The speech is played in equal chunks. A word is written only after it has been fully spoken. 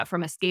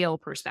from a scale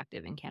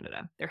perspective in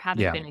Canada. There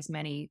haven't Yeah. been as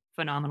many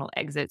phenomenal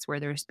exits where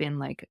there's been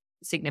like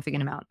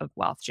significant amount of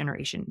wealth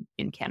generation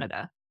in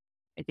Canada.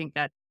 I think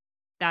that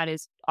that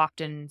is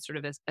often sort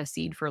of a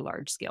seed for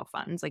large scale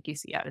funds like you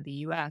see out of the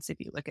US. If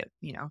you look at,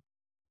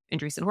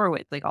 Andreessen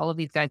Horowitz, like all of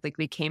these guys, like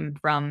they came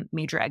from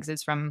major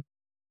exits from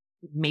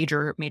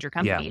major Yeah.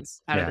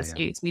 companies out of Yeah. the Yeah.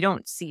 States. We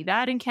don't see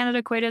that in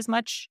Canada quite as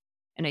much.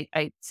 And I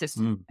Mhm.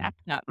 suspect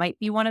that might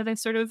be one of the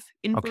sort of Okay.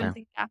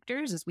 influencing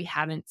factors is we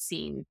haven't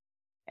seen,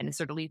 and it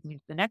sort of leads me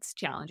to the next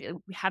challenge.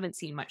 We haven't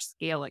seen much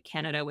scale at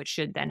Canada, which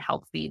should then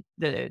help the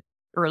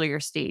earlier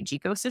stage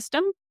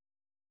ecosystem.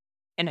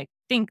 And I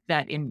think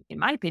that in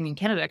my opinion,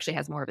 Canada actually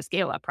has more of a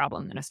scale up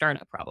problem than a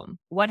startup problem.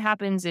 What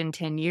happens in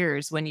 10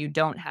 years when you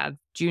don't have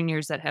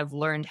juniors that have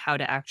learned how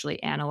to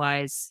actually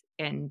analyze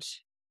and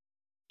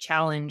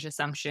challenge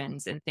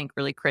assumptions and think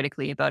really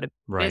critically about a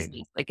Right.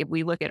 business? Like if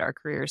we look at our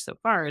careers so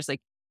far, it's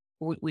like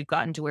we've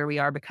gotten to where we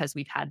are because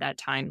we've had that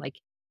time, like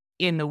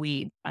in the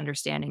weed,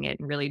 understanding it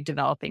and really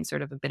developing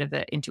sort of a bit of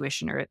an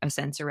intuition or a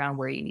sense around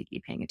where you need to be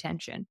paying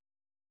attention.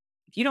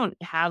 If you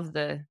don't have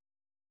the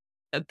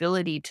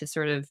ability to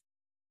sort of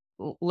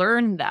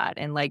learn that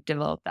and like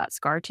develop that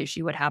scar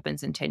tissue, what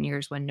happens in 10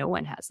 years when no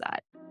one has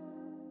that?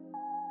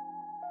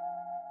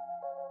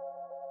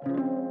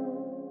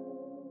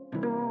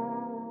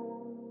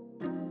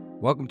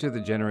 Welcome to the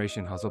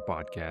Generation Hustle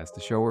podcast,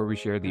 the show where we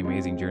share the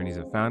amazing journeys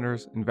of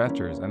founders,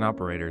 investors, and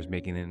operators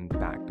making an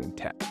impact in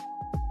tech.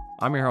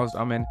 I'm your host,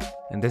 Amin,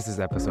 and this is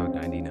episode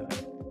 99.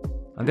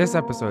 On this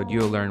episode,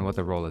 you'll learn what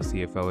the role of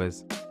CFO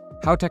is,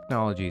 how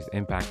technology is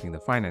impacting the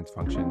finance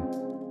function,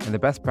 and the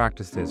best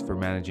practices for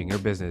managing your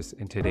business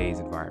in today's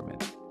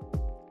environment.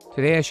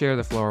 Today, I share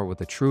the floor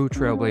with a true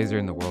trailblazer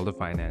in the world of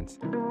finance,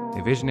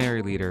 a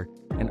visionary leader,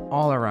 and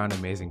all-around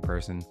amazing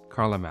person,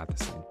 Carla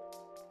Matheson.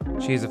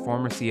 She is a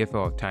former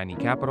CFO of Tiny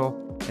Capital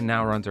and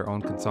now runs her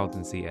own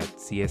consultancy at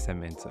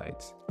CSM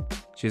Insights.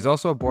 She is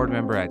also a board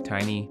member at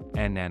Tiny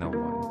and Nano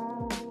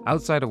One.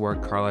 Outside of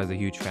work, Carla is a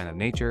huge fan of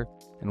nature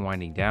and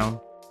winding down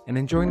and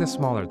enjoying the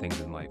smaller things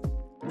in life,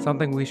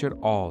 something we should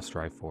all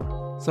strive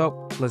for.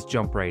 So let's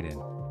jump right in.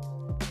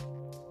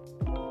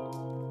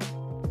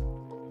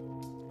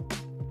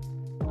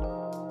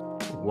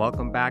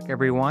 Welcome back,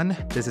 everyone.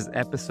 This is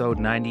episode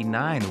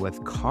 99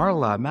 with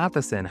Carla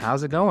Matheson.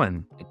 How's it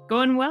going?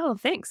 Going well.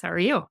 Thanks. How are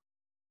you?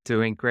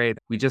 Doing great.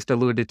 We just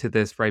alluded to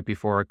this right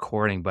before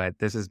recording, but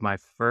this is my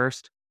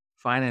first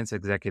finance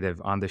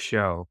executive on the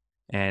show.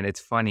 And it's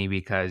funny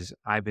because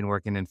I've been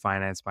working in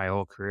finance my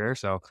whole career.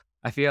 So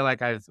I feel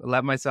like I've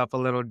let myself a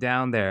little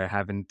down there.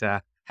 Haven't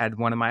had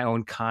one of my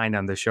own kind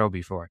on the show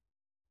before.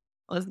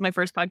 Well, this is my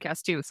first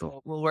podcast too,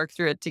 so we'll work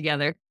through it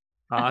together.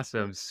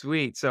 Awesome.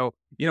 Sweet. So,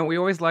 we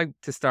always like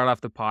to start off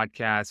the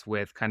podcast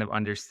with kind of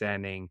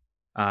understanding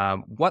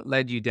what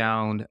led you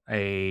down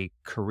a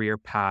career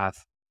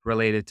path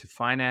related to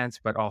finance,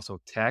 but also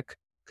tech,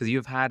 because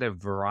you've had a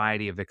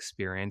variety of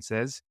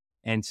experiences.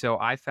 And so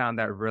I found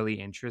that really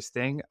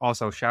interesting.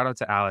 Also, shout out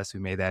to Alice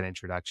who made that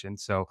introduction.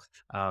 So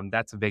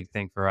that's a big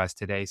thing for us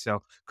today.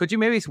 So could you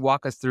maybe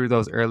walk us through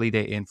those early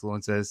day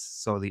influences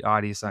so the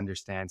audience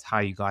understands how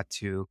you got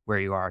to where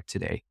you are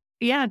today?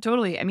 Yeah,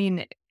 totally. I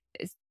mean,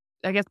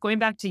 I guess going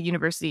back to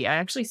university, I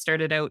actually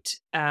started out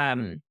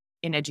in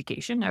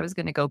education. I was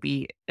going to go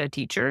be a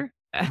teacher.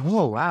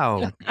 Oh,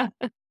 wow.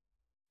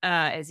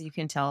 As you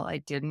can tell, I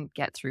didn't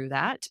get through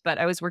that, but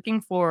I was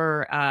working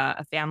for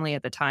a family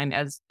at the time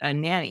as a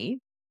nanny,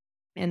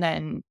 and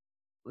then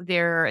they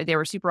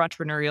were super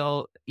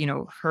entrepreneurial.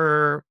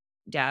 Her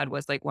dad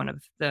was like one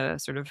of the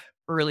sort of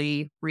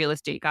early real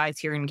estate guys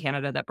here in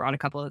Canada that brought a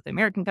couple of the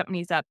American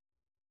companies up.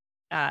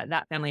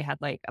 That family had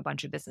like a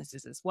bunch of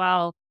businesses as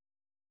well.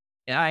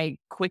 I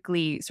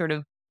quickly sort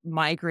of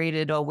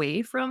migrated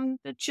away from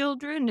the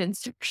children and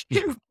started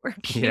Yeah.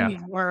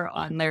 working more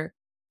on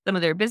some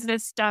of their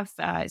business stuff.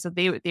 So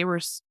they were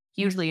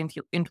hugely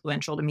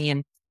influential to me.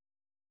 And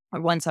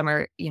one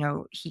summer,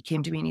 he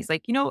came to me and he's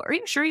like, are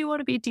you sure you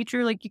want to be a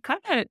teacher? Like, you kind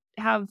of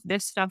have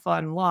this stuff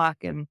on lock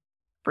and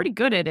pretty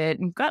good at it,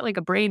 and you've got like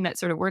a brain that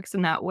sort of works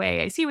in that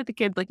way. I see with the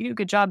kids, like you do a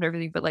good job and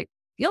everything, but like,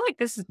 I feel like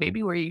this is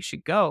maybe where you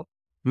should go.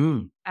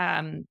 Mm,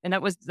 And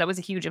that was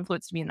a huge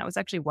influence to me, and that was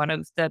actually one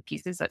of the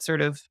pieces that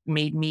sort of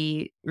made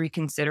me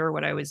reconsider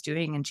what I was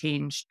doing and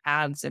change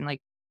paths. And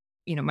like,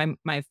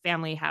 my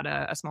family had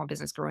a small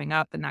business growing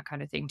up and that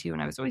kind of thing too,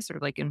 and I was always sort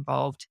of like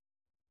involved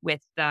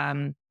with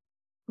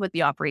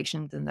the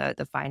operations and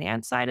the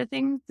finance side of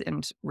things,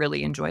 and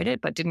really enjoyed it,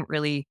 but didn't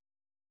really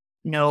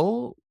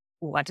know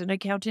what an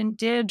accountant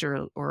did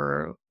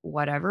or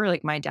whatever.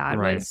 Like my dad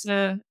right. was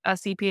a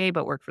CPA,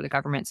 but worked for the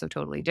government, so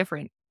totally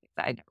different.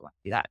 I never want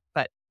to do that.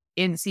 But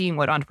in seeing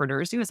what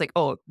entrepreneurs do, it's like,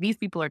 oh, these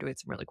people are doing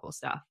some really cool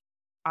stuff.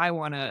 I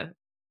want to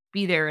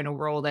be there in a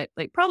role that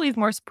like probably is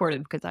more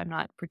supportive because I'm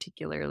not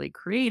particularly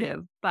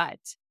creative, but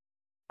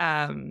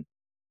um,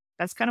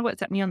 that's kind of what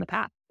set me on the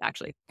path,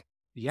 actually.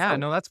 Yeah, So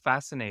no, that's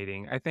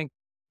fascinating. I think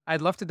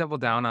I'd love to double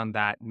down on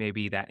that,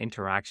 maybe that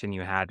interaction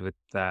you had with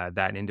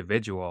that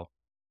individual.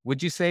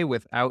 Would you say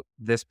without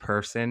this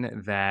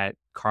person that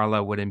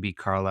Carla wouldn't be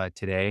Carla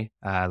today,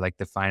 like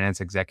the finance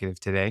executive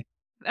today?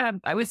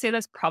 I would say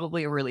that's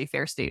probably a really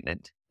fair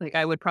statement. Like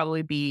I would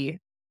probably be,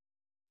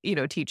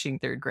 teaching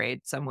third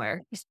grade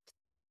somewhere.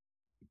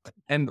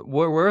 And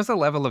where's the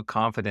level of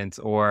confidence,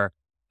 or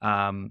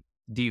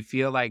do you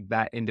feel like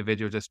that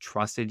individual just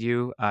trusted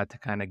you to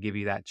kind of give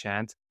you that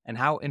chance? And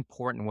how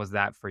important was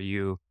that for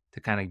you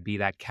to kind of be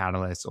that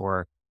catalyst,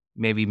 or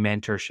maybe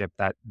mentorship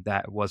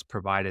that was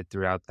provided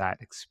throughout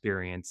that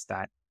experience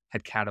that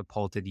had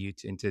catapulted you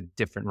into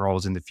different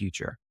roles in the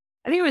future?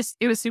 I think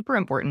it was super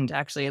important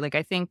actually. Like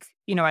I think,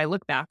 I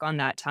look back on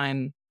that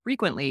time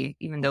frequently,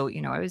 even though,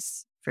 I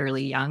was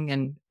fairly young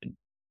and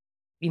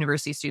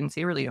university students,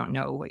 they really don't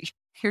know what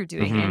you're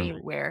doing Hmm.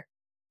 anywhere.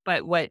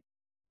 But what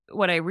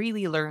I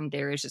really learned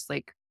there is just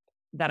like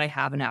that I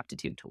have an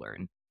aptitude to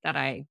learn, that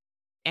I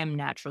am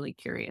naturally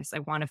curious. I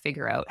want to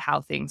figure out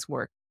how things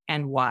work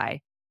and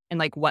why, and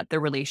like what the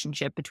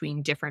relationship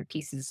between different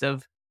pieces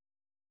of,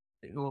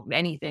 well,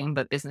 anything,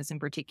 but business in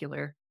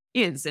particular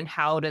is, and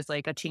how does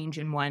like a change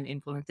in one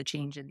influence a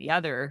change in the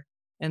other.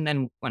 And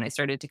then when I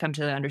started to come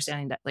to the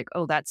understanding that like,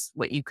 oh, that's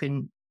what you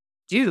can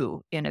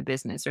do in a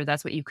business, or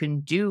that's what you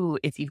can do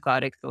if you've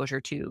got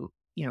exposure to,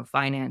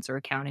 finance or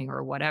accounting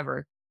or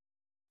whatever,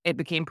 it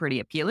became pretty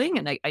appealing.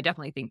 And I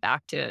definitely think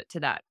back to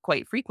that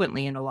quite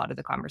frequently in a lot of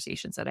the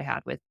conversations that I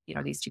had with,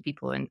 these two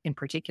people in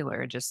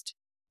particular, just,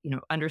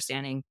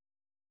 understanding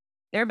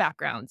their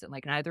backgrounds. And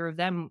like neither of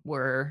them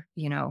were,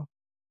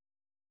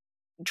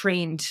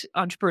 trained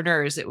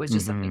entrepreneurs. It was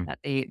just something Hmm. that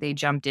they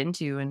jumped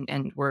into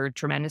and were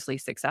tremendously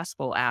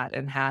successful at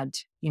and had,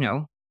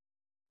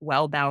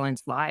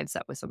 well-balanced lives.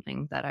 That was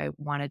something that I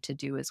wanted to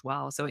do as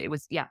well. So it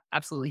was, yeah,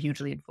 absolutely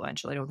hugely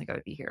influential. I don't think I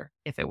would be here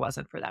if it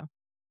wasn't for them.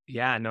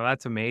 Yeah, no,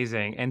 that's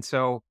amazing. And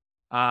so,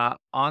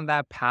 on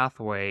that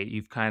pathway,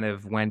 you've kind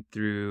of went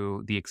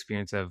through the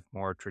experience of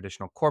more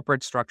traditional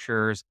corporate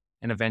structures,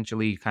 and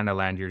eventually, you kind of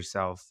land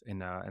yourself in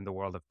the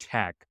world of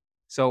tech.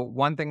 So,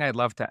 one thing I'd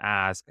love to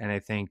ask, and I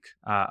think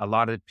a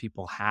lot of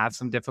people have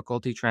some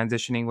difficulty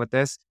transitioning with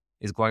this,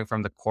 is going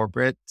from the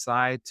corporate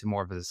side to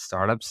more of the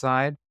startup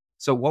side.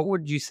 So, what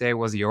would you say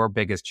was your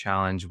biggest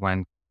challenge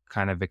when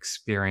kind of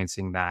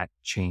experiencing that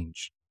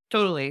change?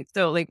 Totally.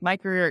 So like my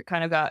career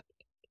kind of got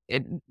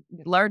it,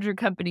 larger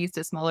companies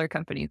to smaller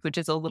companies, which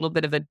is a little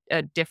bit of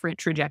a different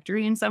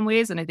trajectory in some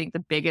ways. And I think the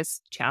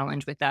biggest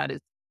challenge with that is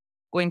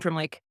going from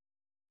like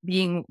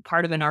being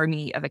part of an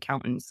army of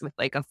accountants with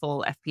like a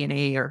full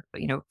FP&A or,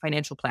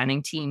 financial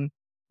planning team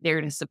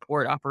there to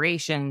support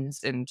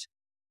operations and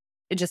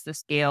just the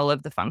scale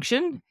of the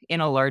function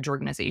in a large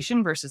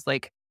organization versus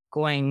like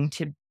going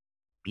to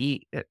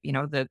be,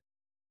 the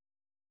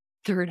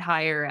third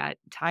hire at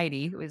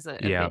Tidy was a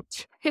Yeah.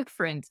 bit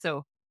different.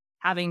 So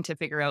having to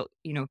figure out,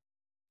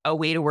 a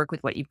way to work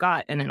with what you've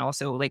got, and then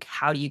also like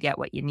how do you get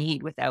what you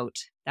need without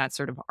that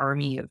sort of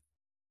army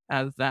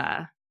of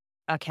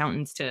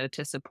accountants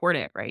to support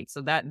it, right?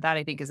 So that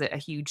I think is a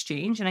huge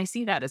change, and I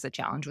see that as a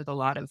challenge with a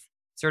lot of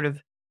sort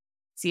of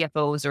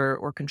CFOs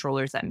or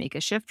controllers that make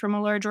a shift from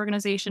a large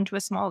organization to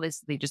a small.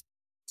 They just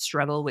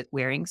struggle with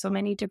wearing so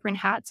many different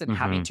hats and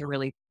having Hmm. to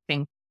really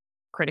think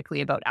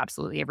critically about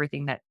absolutely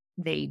everything that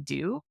they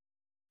do,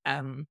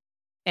 um,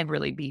 and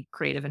really be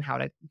creative in how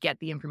to get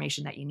the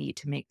information that you need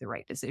to make the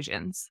right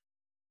decisions.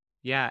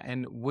 Yeah,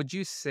 and would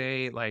you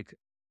say, like,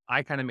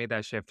 I kind of made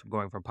that shift from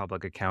going from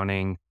public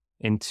accounting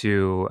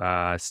into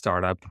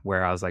startup,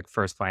 where I was like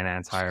first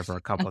finance hire for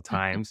a couple of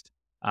times.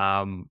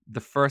 The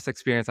first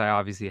experience I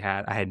obviously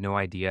had, I had no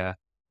idea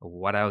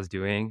what I was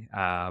doing.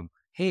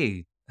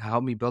 Hey,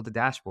 help me build a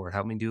dashboard,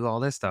 help me do all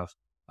this stuff.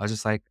 I was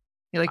just like,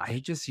 You're like I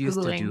just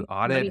used to do Googling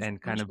audit somebody's and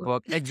kind of dashboard.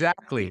 book.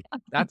 Exactly.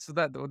 That's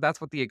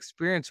what the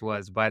experience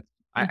was. But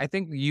Yeah. I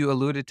think you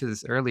alluded to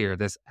this earlier,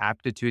 this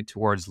aptitude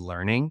towards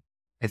learning.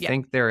 I Yeah,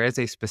 think there is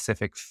a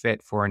specific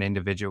fit for an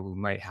individual who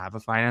might have a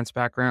finance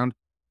background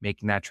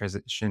making that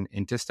transition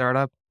into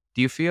startup.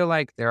 Do you feel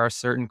like there are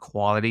certain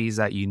qualities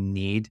that you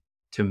need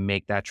to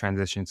make that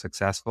transition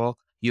successful?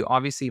 You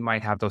obviously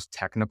might have those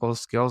technical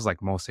skills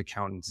like most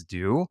accountants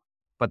do,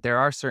 but there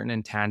are certain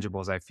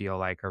intangibles I feel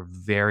like are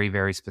very,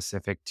 very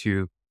specific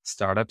to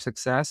startup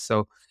success.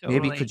 So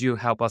maybe totally. could you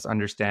help us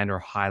understand or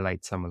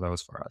highlight some of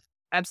those for us?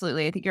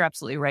 Absolutely. I think you're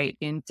absolutely right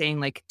in saying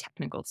like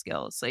technical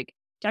skills. Like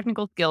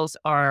technical skills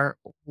are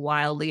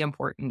wildly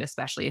important,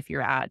 especially if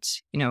you're at,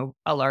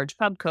 a large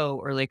pubco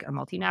or like a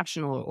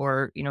multinational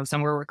or,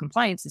 somewhere where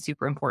compliance is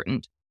super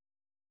important.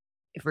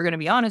 If we're going to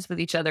be honest with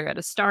each other at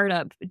a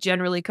startup,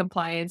 generally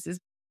compliance is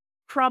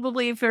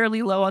probably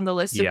fairly low on the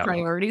list of Yeah.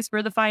 priorities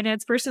for the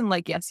finance person.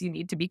 Like, yes, you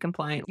need to be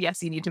compliant.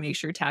 Yes, you need to make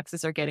sure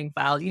taxes are getting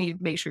filed. You need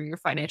to make sure your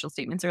financial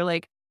statements are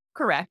like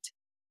correct.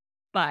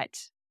 But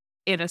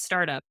in a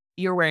startup,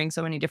 you're wearing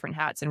so many different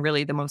hats. And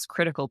really the most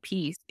critical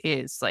piece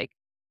is like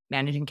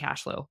managing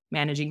cash flow,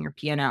 managing your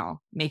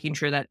P&L, making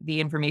sure that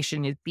the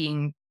information is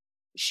being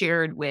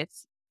shared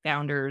with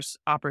founders,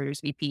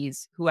 operators,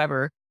 VPs,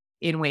 whoever,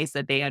 in ways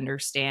that they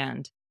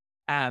understand.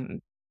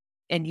 Um,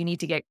 and you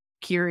need to get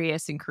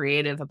curious and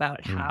creative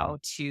about Mhm. how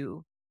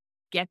to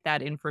get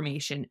that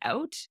information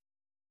out.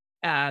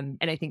 And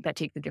I think that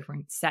takes a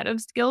different set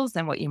of skills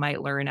than what you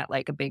might learn at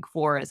like a big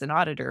four as an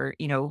auditor.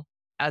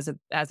 As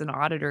an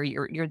auditor,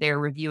 you're there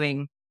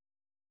reviewing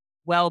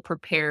well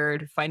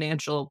prepared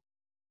financial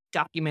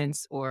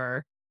documents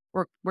or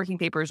working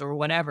papers or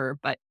whatever.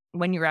 But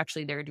when you're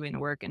actually there doing the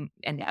work and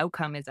the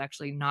outcome is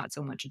actually not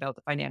so much about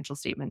the financial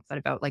statements, but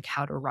about like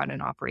how to run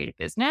and operate a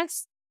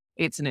business,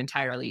 it's an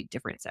entirely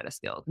different set of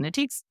skills. And it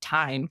takes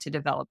time to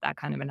develop that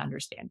kind of an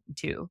understanding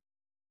too.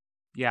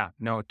 Yeah,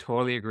 no,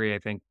 totally agree. I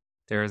think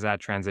there is that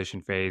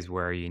transition phase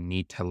where you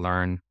need to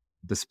learn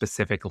the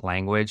specific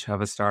language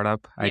of a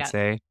startup, I'd Yeah.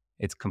 say.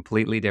 It's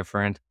completely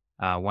different.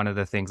 One of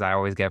the things I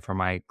always get from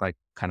my like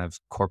kind of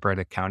corporate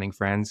accounting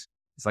friends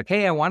is like,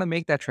 hey, I want to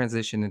make that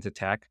transition into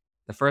tech.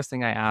 The first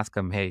thing I ask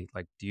them, hey,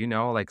 like, do you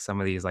know like some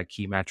of these like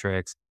key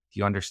metrics? Do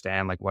you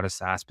understand like what a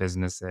SaaS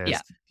business Yeah.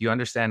 is? Do you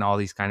understand all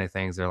these kind of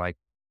things? They're like,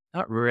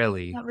 not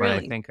really, Not but I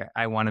really. think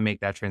I want to make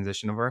that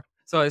transition over.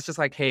 So it's just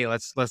like, hey,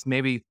 let's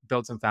maybe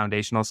build some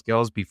foundational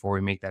skills before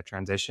we make that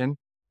transition,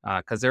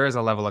 because there is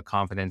a level of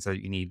confidence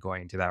that you need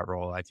going into that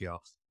role, I feel.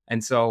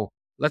 And so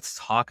let's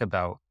talk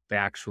about the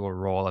actual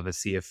role of a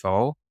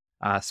CFO,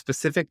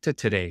 specific to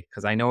today,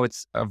 because I know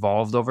it's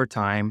evolved over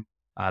time.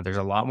 There's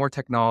a lot more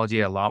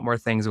technology, a lot more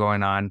things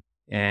going on,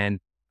 and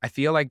I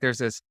feel like there's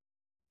this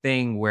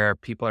thing where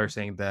people are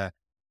saying the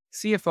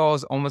CFO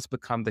has almost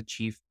become the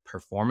chief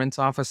performance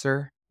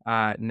officer.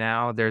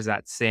 Now there's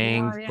that They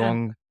saying are, yeah.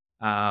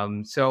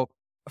 going. So,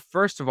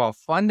 first of all,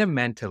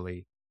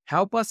 fundamentally,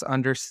 help us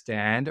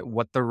understand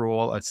what the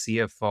role of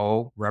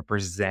CFO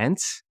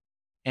represents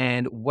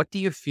and what do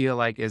you feel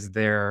like is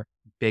their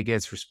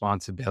biggest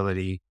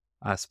responsibility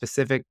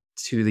specific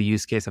to the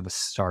use case of a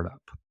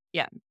startup?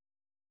 Yeah.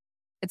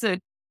 It's a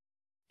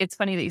it's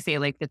funny that you say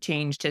like the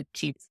change to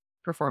chief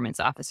performance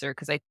officer,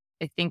 because I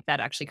think that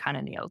actually kind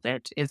of nails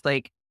it. Is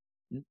like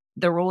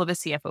the role of a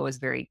CFO is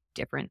very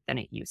different than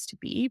it used to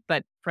be.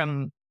 But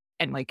and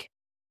like,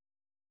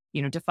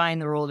 define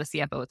the role of a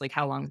CFO is like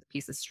how long is a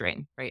piece of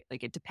string, right?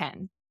 Like it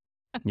depends.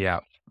 Yeah.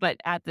 But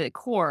at the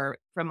core,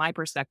 from my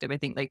perspective, I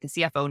think like the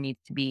CFO needs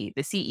to be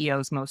the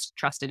CEO's most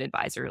trusted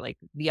advisor, like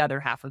the other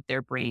half of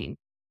their brain.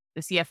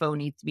 The CFO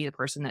needs to be the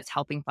person that's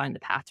helping find the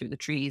path through the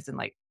trees and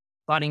like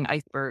spotting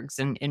icebergs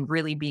and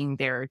really being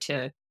there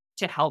to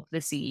help the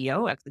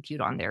CEO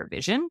execute on their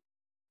vision.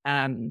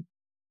 Um,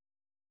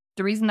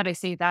 the reason that I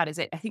say that is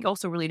I think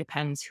also really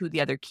depends who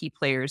the other key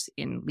players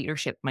in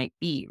leadership might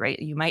be, right?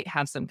 You might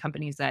have some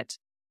companies that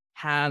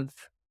have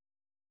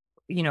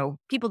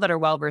people that are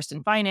well versed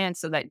in finance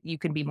so that you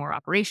can be more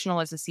operational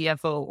as a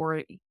CFO,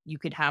 or you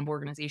could have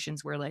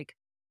organizations where like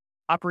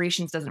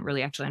operations doesn't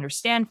really actually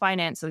understand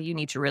finance. So you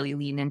need to really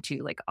lean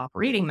into like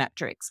operating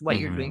metrics, what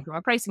you're Hmm. doing from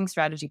a pricing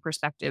strategy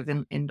perspective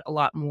and a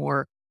lot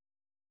more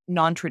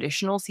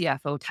non-traditional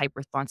CFO type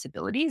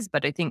responsibilities.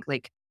 But I think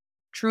like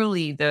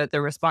truly the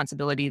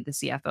responsibility of the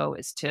CFO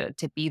is to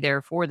be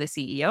there for the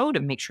CEO to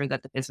make sure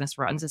that the business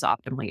runs as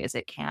optimally as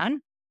it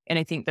can. And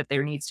I think that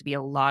there needs to be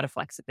a lot of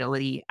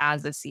flexibility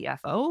as a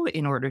CFO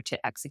in order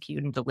to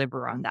execute and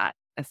deliver on that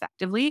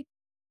effectively.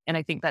 And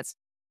I think that's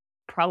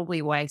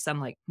probably why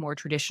some like more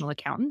traditional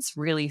accountants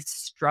really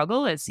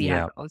struggle as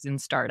Yeah. CFOs in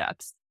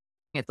startups.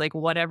 It's like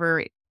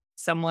whatever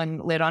someone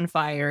lit on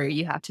fire,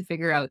 you have to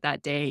figure out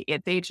that day.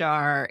 It's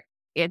HR,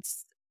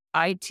 it's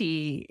IT,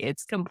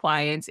 it's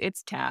compliance,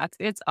 it's tax,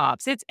 it's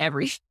ops, it's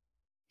everything.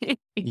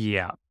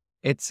 Yeah.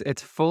 It's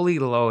fully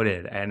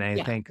loaded, and I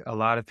Yeah. think a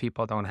lot of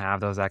people don't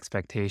have those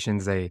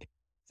expectations. They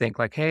think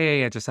like,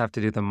 "Hey, I just have to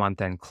do the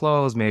month-end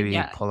close, maybe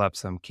Yeah. pull up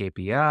some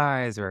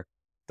KPIs or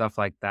stuff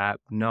like that."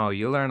 No,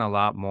 you learn a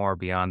lot more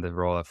beyond the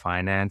role of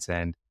finance,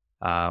 and,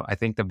 I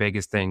think the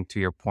biggest thing to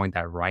your point,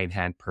 that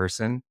right-hand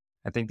person,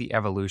 I think the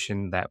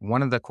evolution that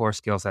one of the core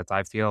skill sets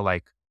I feel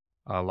like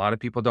a lot of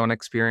people don't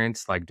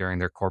experience, like, during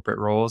their corporate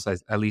roles,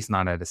 as at least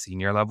not at a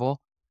senior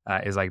level,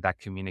 is like that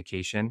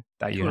communication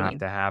that you have Totally.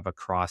 to have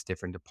across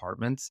different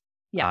departments,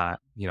 Yeah.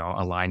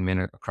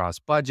 alignment across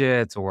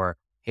budgets or,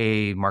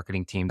 hey,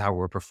 marketing team, how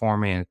we're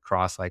performing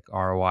across like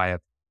ROI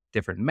of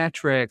different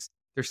metrics.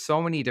 There's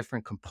so many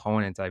different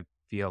components I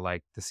feel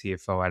like the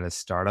CFO at a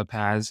startup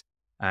has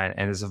and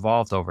has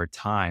evolved over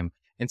time.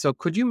 And so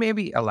could you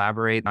maybe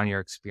elaborate on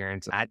your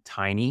experience at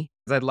Tiny?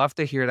 'Cause I'd love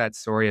to hear that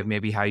story of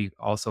maybe how you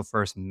also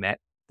first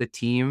met the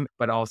team,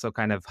 but also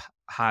kind of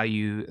how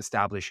you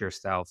establish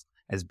yourself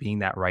as being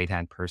that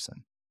right-hand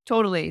person.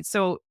 Totally.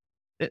 So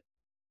the,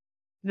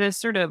 the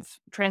sort of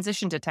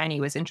transition to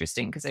Tiny was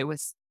interesting because it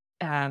was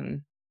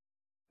um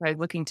right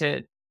looking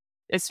to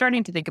it's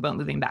starting to think about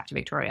moving back to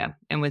Victoria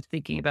and was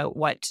thinking about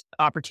what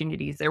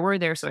opportunities there were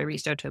there. So I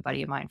reached out to a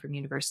buddy of mine from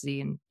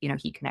university and,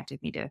 he connected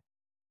me to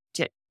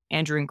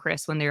Andrew and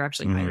Chris when they were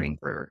actually Mhm. hiring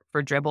for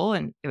Dribble.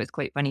 And it was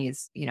quite funny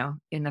is,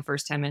 in the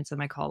first 10 minutes of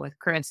my call with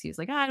Chris, he's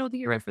like, I don't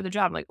think you're right for the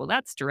job. I'm like, well,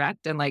 that's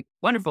direct and like,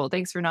 wonderful.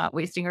 Thanks for not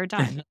wasting our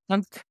time. That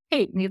sounds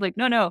great. And he's like,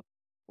 no,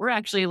 we're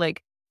actually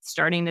like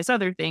starting this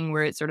other thing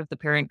where it's sort of the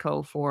parent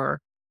co for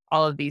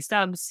all of these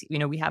subs.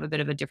 We have a bit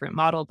of a different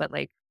model, but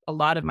like a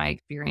lot of my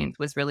experience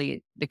was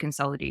really the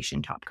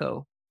consolidation top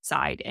co.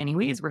 side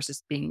anyways,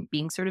 versus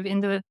being sort of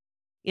in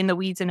the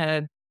weeds in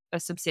a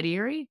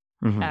subsidiary.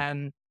 Hmm.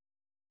 Um,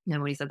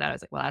 and when he said that, I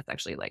was like, well, that's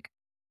actually like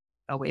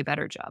a way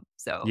better job.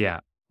 So Yeah.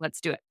 let's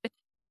do it.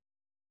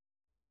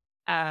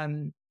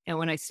 And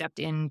when I stepped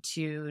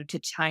into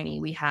Tiny,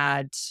 we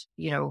had,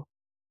 you know,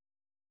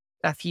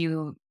 a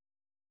few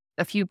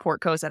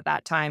portcos at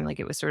that time. Like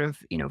it was sort of,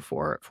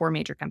 four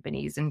major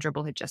companies, and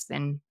Dribble had just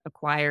been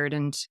acquired.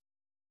 And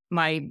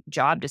my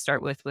job to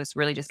start with was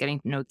really just getting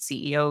to know the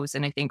CEOs,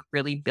 and I think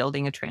really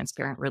building a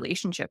transparent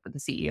relationship with the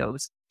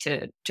CEOs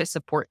to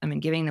support them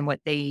and giving them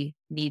what they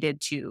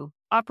needed to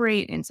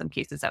operate. In some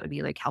cases, that would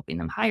be like helping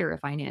them hire a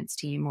finance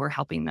team, or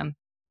helping them,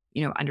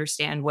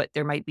 understand what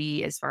there might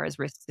be as far as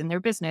risks in their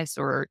business,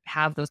 or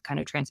have those kind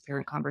of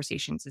transparent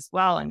conversations as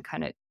well. And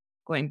kind of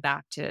going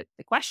back to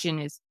the question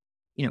is,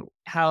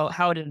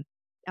 how did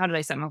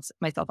I set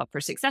myself up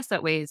for success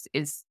that way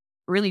is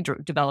really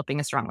developing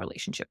a strong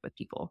relationship with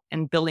people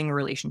and building a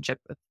relationship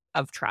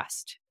of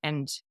trust,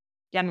 and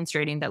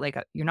demonstrating that like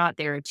you're not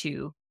there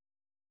to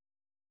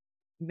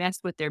mess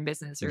with their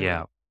business or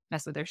Yeah.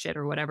 mess with their shit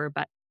or whatever,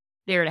 but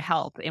there to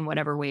help in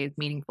whatever way is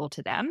meaningful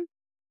to them.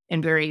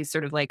 And very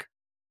sort of like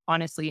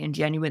honestly and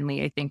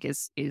genuinely, I think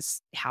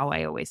is how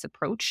I always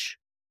approach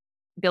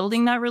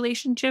building that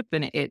relationship.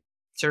 And it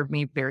served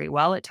me very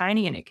well at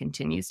Tiny, and it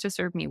continues to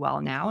serve me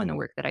well now in the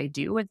work that I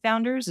do with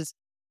founders, is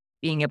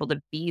being able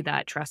to be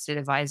that trusted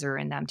advisor,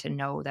 and them to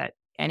know that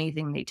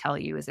anything they tell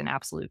you is in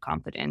absolute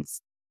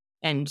confidence.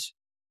 And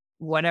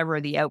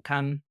whatever the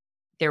outcome,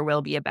 there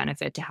will be a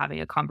benefit to having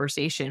a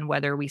conversation,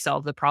 whether we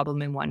solve the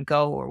problem in one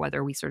go or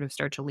whether we sort of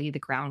start to lay the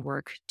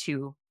groundwork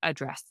to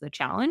address the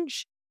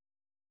challenge,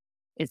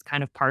 is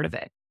kind of part of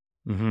it.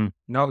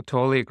 No,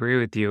 totally agree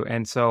with you.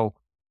 And so,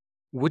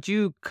 would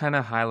you kind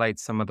of highlight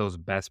some of those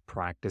best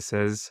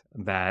practices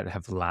that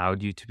have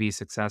allowed you to be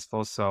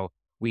successful? So,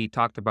 we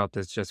talked about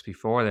this just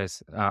before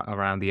this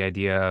around the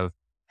idea of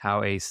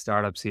how a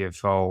startup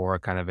CFO or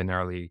kind of an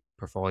early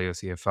portfolio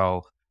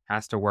CFO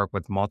has to work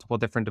with multiple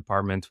different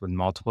departments with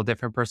multiple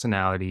different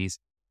personalities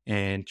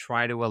and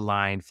try to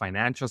align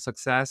financial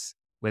success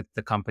with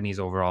the company's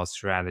overall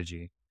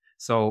strategy.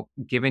 So,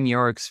 given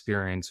your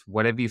experience,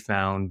 what have you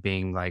found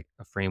being like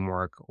a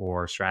framework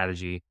or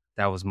strategy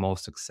that was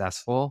most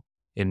successful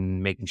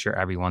in making sure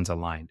everyone's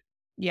aligned?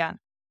 Yeah.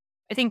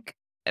 I think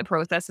a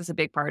process is a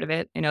big part of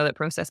it. I know that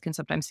process can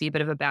sometimes be a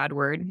bit of a bad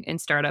word in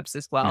startups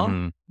as well,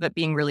 Hmm. but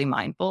being really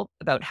mindful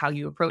about how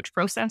you approach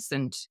process,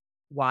 and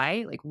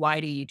why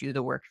do you do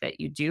the work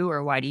that you do,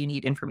 or why do you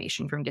need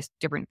information from just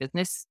different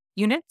business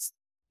units?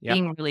 Yep.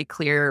 Being really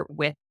clear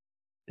with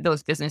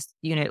those business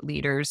unit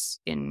leaders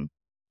in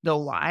the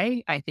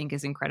why, I think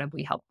is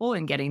incredibly helpful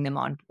in getting them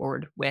on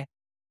board with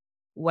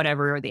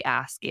whatever the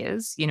ask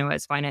is.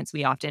 As finance,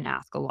 we often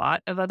ask a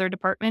lot of other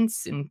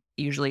departments, and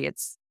usually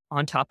it's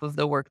on top of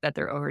the work that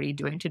they're already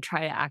doing to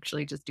try to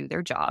actually just do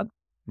their job.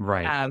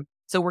 Right.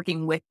 So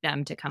working with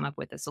them to come up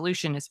with a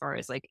solution as far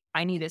as like,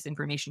 I need this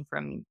information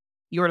from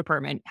your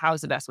department. How's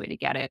the best way to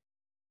get it?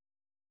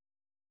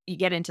 You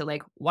get into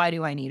like, why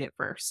do I need it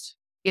first?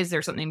 Is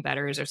there something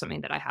better? Is there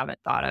something that I haven't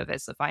thought of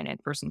as a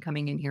finance person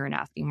coming in here and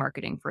asking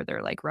marketing for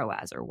their like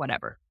ROAS or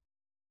whatever?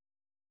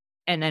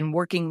 And then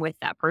working with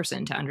that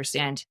person to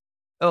understand,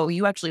 oh,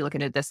 you actually look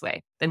at it this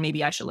way, then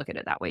maybe I should look at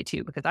it that way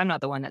too, because I'm not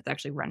the one that's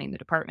actually running the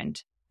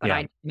department, but I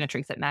Yeah. know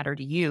metrics that matter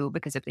to you,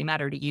 because if they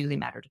matter to you, they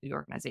matter to the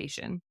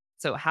organization.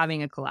 So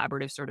having a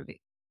collaborative sort of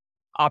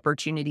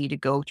opportunity to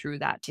go through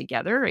that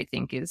together, I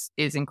think is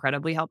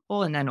incredibly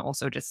helpful. And then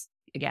also just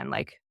again,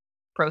 like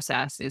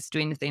process is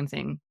doing the same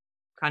thing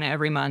kind of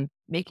every month,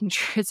 making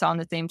sure it's on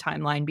the same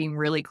timeline, being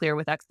really clear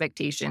with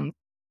expectations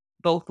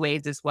both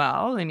ways as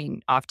well. I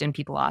mean, often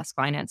people ask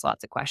finance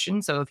lots of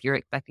questions. So if you're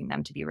expecting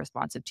them to be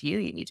responsive to you,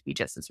 you need to be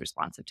just as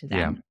responsive to Yeah.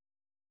 them.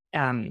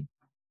 Um,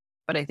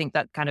 but I think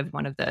that's kind of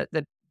one of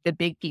the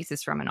big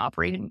pieces from an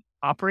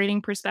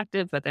operating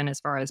perspective. But then as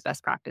far as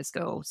best practice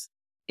goes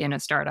in a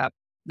startup,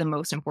 the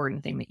most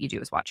important thing that you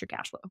do is watch your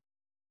cash flow.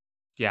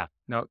 Yeah.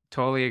 No,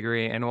 totally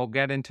agree. And we'll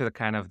get into the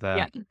kind of the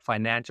Yeah.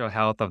 financial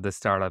health of the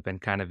startup and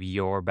kind of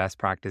your best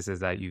practices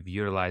that you've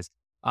utilized.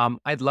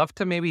 I'd love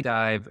to maybe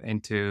dive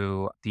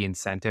into the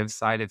incentive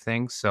side of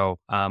things. So,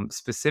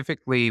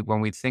 specifically, when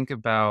we think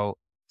about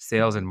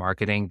sales and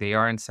marketing, they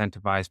are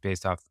incentivized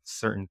based off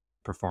certain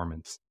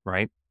performance,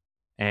 right?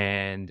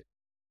 And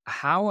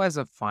how, as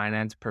a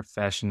finance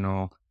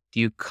professional, do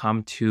you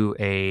come to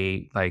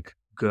a like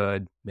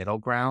good middle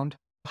ground?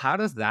 How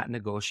does that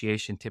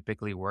negotiation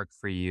typically work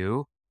for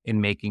you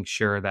in making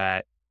sure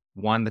that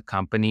one, the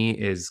company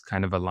is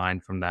kind of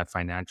aligned from that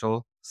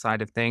financial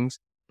side of things,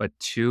 but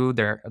two,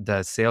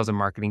 the sales and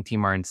marketing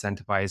team are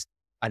incentivized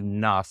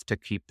enough to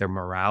keep their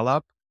morale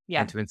up and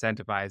Yeah. to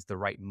incentivize the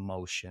right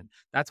motion.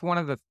 That's one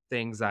of the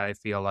things that I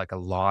feel like a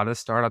lot of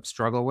startups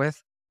struggle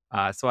with.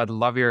 So I'd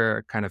love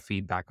your kind of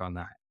feedback on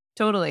that.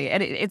 Totally.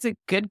 And it's a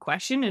good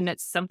question. And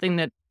it's something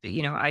that,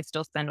 I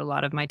still spend a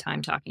lot of my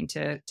time talking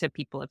to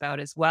people about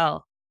as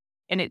well.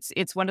 And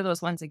it's one of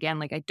those ones again,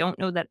 like I don't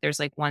know that there's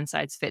like one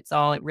size fits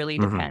all. It really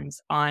Hmm.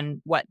 depends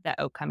on what the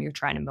outcome you're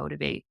trying to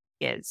motivate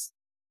is.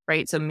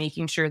 right? So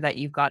making sure that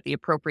you've got the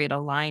appropriate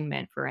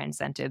alignment for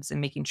incentives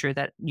and making sure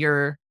that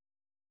you're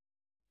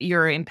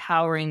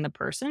empowering the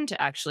person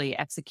to actually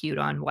execute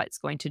on what's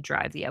going to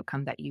drive the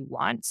outcome that you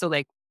want. So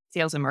like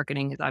sales and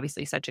marketing is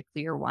obviously such a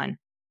clear one.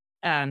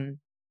 Um,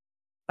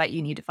 but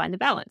you need to find the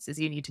balance is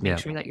you need to make Yeah.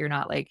 sure that you're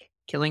not like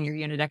killing your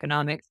unit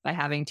economics by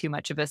having too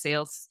much of a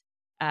sales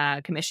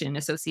commission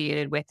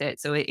associated with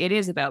it. So it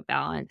is about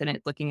balance and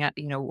it's looking at,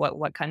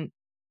 what can,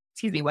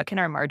 excuse me, what can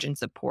our margin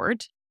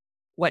support?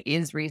 What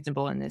is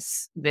reasonable in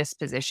this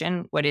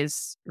position? What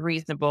is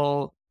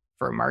reasonable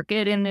for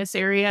market in this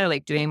area?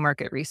 Like doing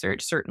market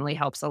research certainly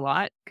helps a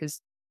lot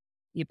because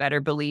you better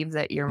believe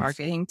that your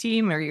marketing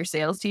team or your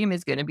sales team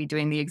is going to be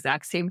doing the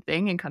exact same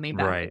thing and coming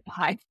back with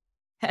Right.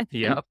 high.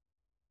 Yep.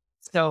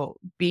 So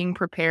being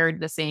prepared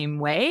the same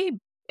way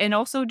and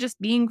also just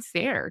being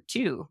fair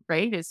too,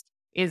 right?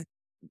 Is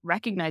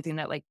recognizing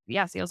that like,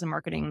 yeah, sales and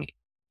marketing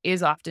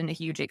is often a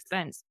huge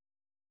expense.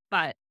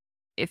 But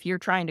if you're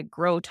trying to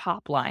grow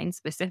top line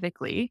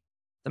specifically,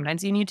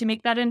 sometimes you need to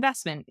make that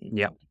investment. And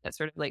Yep. that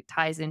sort of like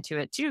ties into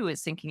it too,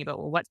 is thinking about,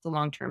 well, what's the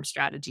long-term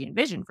strategy and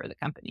vision for the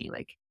company?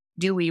 Like,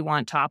 do we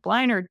want top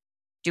line or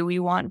do we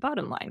want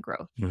bottom line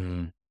growth?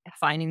 Mhm.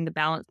 Finding the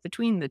balance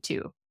between the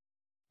two.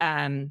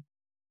 Um,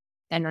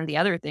 and then the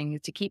other thing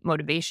is to keep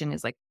motivation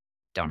is like,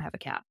 don't have a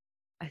cap.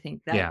 I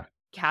think that Yeah.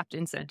 capped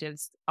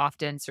incentives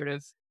often sort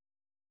of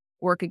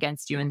work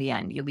against you in the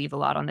end. You leave a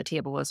lot on the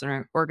table as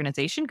an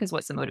organization because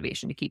what's the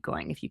motivation to keep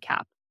going if you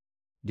cap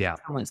Yeah.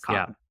 someone's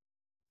Yeah. comp?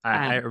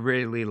 I Um,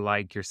 really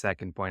like your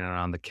second point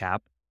around the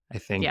cap. I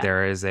think yeah,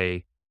 there is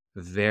a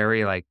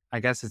very like I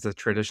guess it's a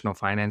traditional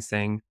finance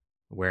thing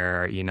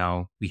where,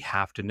 we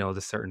have to know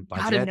the certain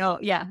gotta budget. know.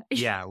 Yeah,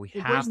 Yeah, we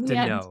like, where's have the to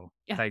end? know.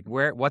 Yeah, Like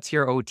what's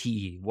your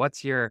OTE?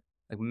 What's your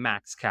like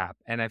max cap?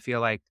 And I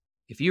feel like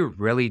if you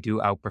really do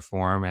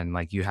outperform and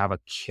like you have a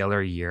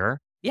killer year,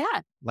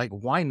 yeah, like,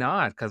 why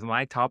not? Because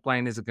my top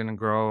line is gonna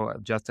grow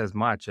just as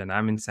much, and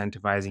I'm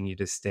incentivizing you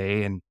to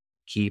stay and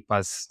keep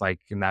us, like,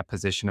 in that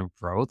position of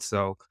growth,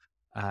 so,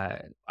 uh,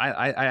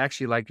 I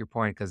actually like your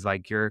point because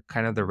like, you're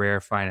kind of the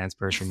rare finance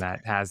person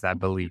that has that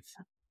belief.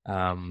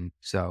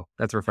 So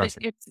that's but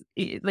refreshing.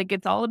 like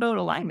it's all about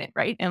alignment,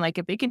 right? And like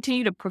if they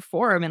continue to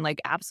perform and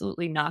like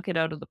absolutely knock it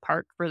out of the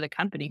park for the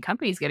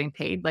company's getting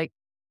paid. Like,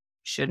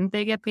 shouldn't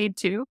they get paid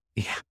too?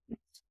 Yeah,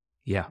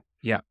 yeah,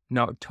 yeah.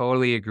 No,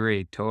 totally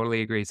agree.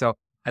 So,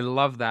 I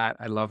love that,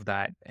 I love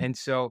that, and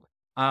so,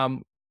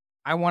 um,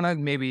 I wanna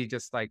maybe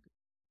just, like,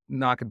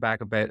 knock it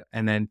back a bit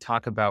and then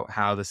talk about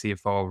how the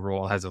CFO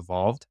role has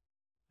evolved.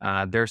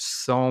 There's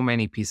so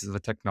many pieces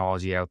of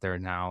technology out there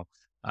now.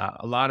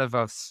 A lot of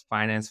us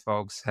finance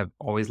folks have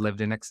always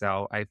lived in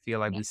Excel. I feel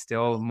like Yeah. we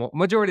still,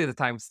 majority of the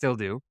time, still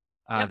do.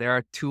 Yep. There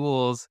are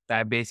tools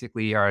that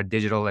basically are a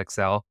digital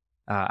Excel.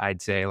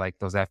 I'd say like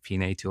those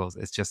FP&A tools.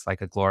 It's just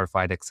like a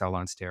glorified Excel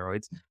on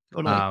steroids.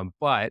 Totally.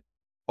 But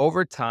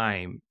over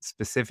time,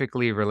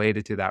 specifically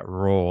related to that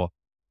role,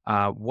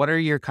 what are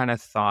your kind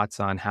of thoughts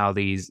on how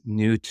these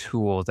new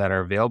tools that are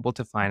available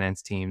to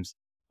finance teams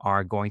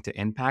are going to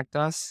impact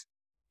us?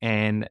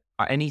 And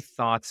any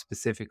thoughts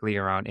specifically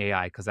around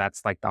AI? Because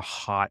that's like the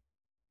hot,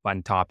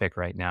 fun topic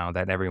right now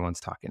that everyone's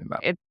talking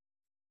about. It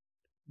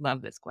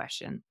love this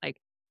question.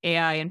 Like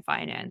AI and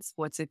finance,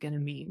 what's it gonna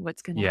mean?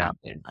 What's gonna Yeah.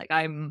 happen? Like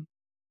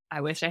I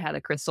wish I had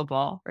a crystal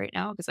ball right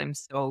now because I'm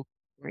so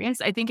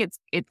curious. I think it's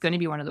gonna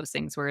be one of those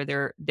things where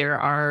there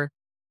are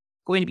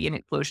going to be an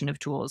explosion of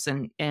tools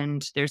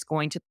and there's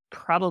going to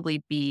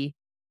probably be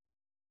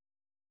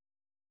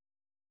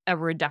a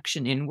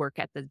reduction in work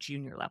at the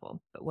junior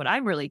level. But what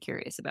I'm really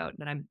curious about,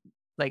 and I'm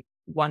like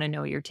want to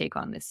know your take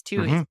on this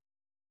too, is Hmm.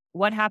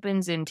 what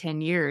happens in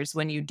 10 years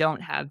when you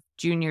don't have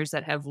juniors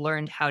that have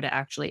learned how to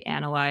actually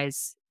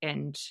analyze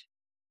and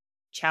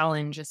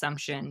challenge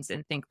assumptions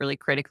and think really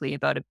critically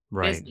about a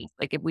Right. business.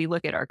 Like if we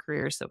look at our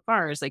careers so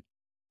far, it's like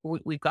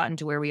we've gotten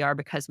to where we are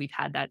because we've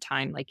had that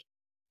time, like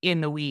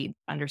in the weed,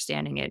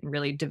 understanding it and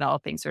really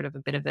developing sort of a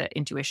bit of an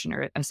intuition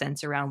or a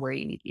sense around where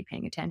you need to be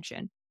paying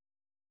attention.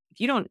 If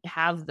you don't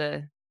have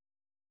the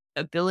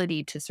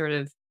ability to sort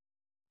of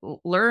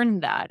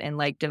learn that and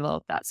like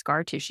develop that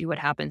scar tissue, what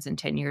happens in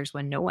 10 years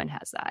when no one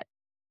has that?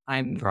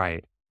 I'm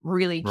Right.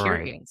 really Right.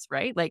 curious,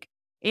 right? Like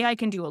AI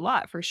can do a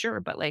lot for sure,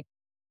 but like,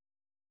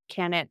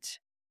 can it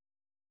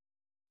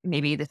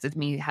maybe this is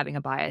me having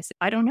a bias.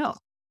 I don't know.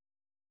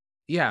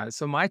 Yeah.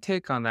 So my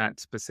take on that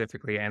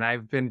specifically, and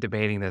I've been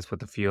debating this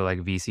with a few like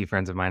VC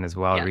friends of mine as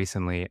well Yeah.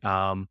 recently.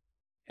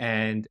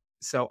 And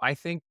so I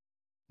think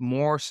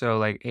more so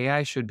like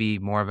AI should be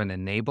more of an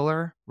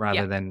enabler Yeah.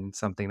 rather than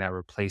something that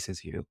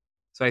replaces you.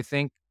 So I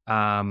think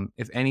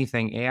if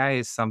anything, AI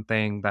is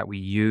something that we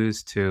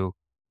use to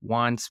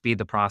one, speed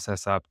the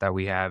process up that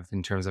we have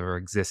in terms of our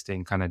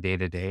existing kind of day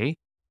to day.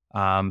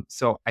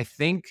 So I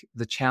think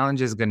the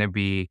challenge is going to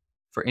be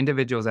for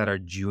individuals that are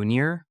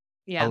junior,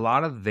 a Yeah.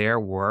 lot of their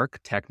work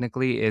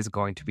technically is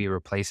going to be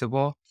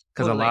replaceable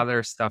because a lot Totally. of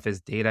their stuff is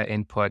data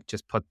input,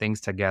 just put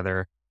things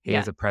together. Yeah.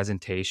 Here's a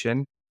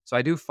presentation. So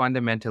I do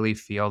fundamentally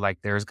feel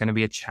like there's going to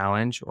be a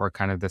challenge or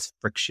kind of this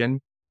friction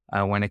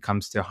when it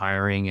comes to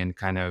hiring and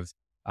kind of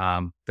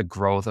the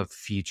growth of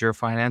future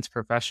finance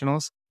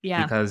professionals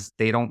Yeah. because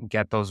they don't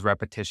get those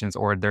repetitions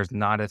or there's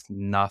not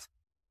enough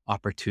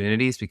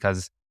opportunities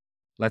because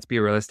let's be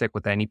realistic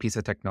with any piece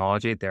of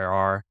technology, there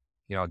are,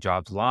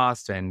 jobs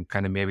lost and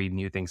kind of maybe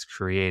new things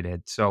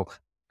created. So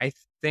I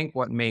think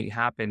what may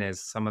happen is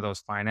some of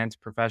those finance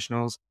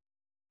professionals,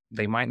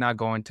 they might not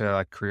go into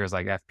like careers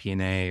like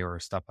FP&A or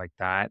stuff like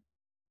that.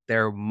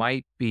 There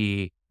might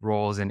be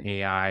roles in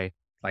AI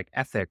like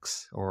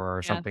ethics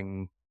or Yeah.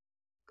 something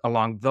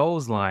along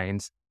those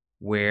lines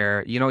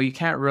where, you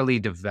can't really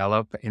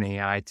develop an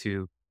AI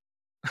to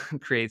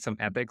create some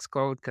ethics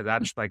code because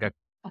that's like a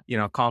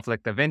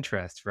conflict of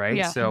interest, right?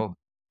 Yeah. So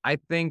I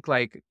think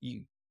like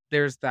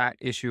there's that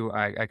issue.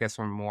 I guess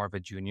from more of a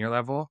junior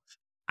level.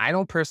 I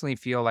don't personally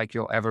feel like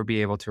you'll ever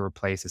be able to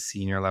replace a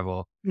senior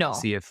level No.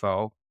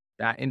 CFO.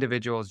 That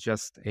individual is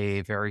just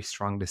a very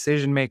strong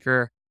decision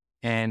maker.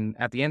 And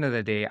at the end of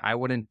the day, I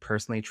wouldn't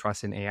personally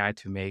trust an AI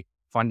to make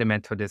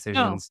fundamental No.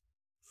 decisions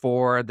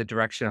for the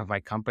direction of my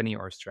company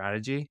or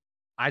strategy.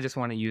 I just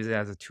want to use it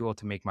as a tool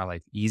to make my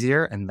life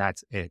easier, and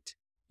that's it.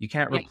 You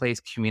can't Yeah. replace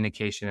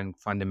communication and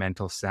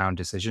fundamental sound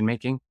decision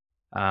making,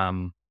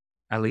 um,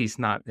 at least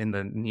not in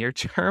the near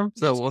term.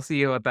 So we'll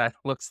see what that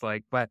looks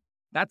like. But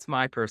that's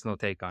my personal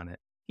take on it.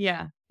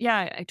 Yeah.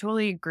 Yeah. I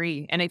totally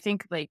agree. And I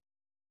think like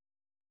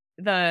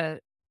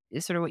the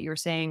sort of what you were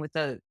saying with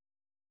it's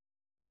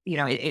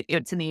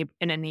an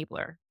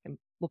enabler and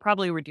will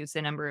probably reduce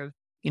the number of,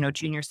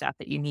 junior staff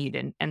that you need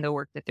and the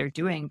work that they're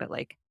doing. But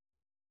like,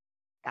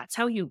 that's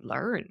how you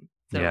learn.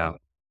 Yeah. So,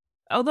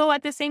 although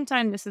at the same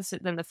time, this is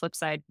then the flip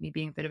side, me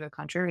being a bit of a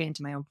contrarian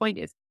to my own point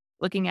is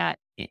looking at,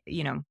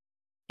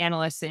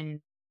 analysts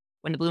in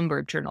when the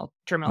Bloomberg terminal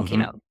came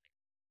Hmm. out,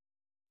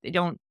 they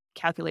don't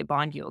calculate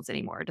bond yields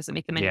anymore. Does it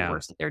make them any Yeah.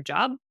 worse at their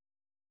job?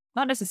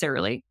 Not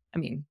necessarily. I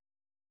mean,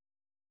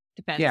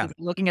 depends Yeah. if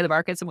you're looking at the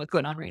markets and what's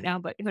going on right now,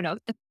 but who knows?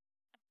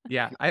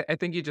 Yeah, I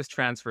think you just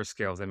transfer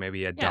skills and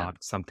maybe Yeah,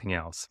 adopt something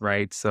else,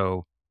 right?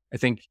 So I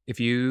think if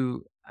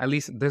you, at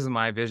least this is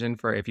my vision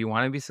for if you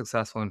want to be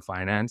successful in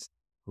finance,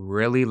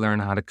 really learn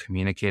how to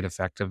communicate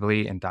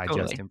effectively and digest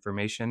totally.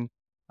 information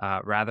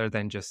rather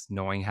than just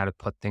knowing how to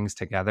put things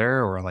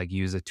together or like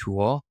use a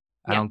tool.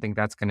 I Yeah, don't think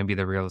that's going to be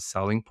the real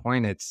selling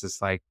point. It's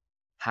just like,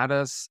 how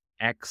does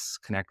X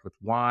connect with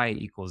Y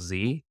equals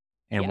Z?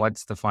 And yeah,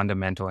 what's the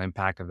fundamental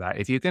impact of that?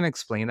 If you can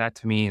explain that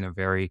to me in a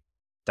very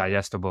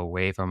digestible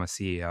way from a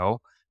CEO,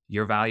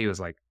 your value is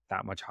like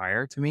that much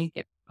higher to me.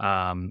 yep,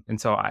 And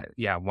so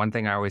yeah, one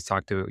thing I always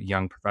talk to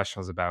young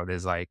professionals about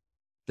is like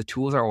the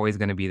tools are always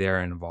going to be there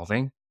and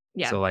evolving.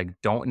 yeah, So like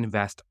don't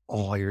invest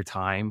all your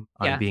time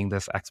on yeah, being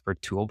this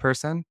expert tool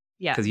person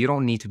yeah, because you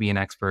don't need to be an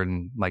expert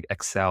in like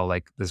Excel,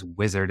 like this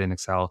wizard in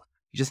Excel.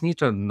 You just need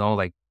to know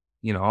like,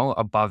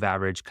 above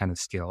average kind of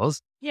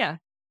skills, yeah,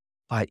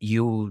 but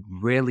you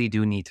really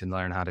do need to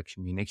learn how to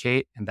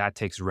communicate and that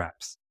takes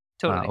reps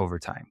totally, over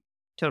time.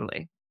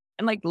 totally.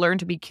 And like learn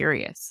to be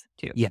curious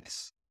too.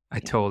 Yes, I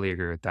Yeah, totally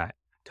agree with that.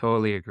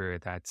 Totally agree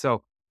with that.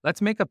 So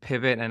let's make a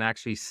pivot and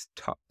actually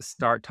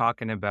start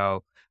talking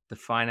about the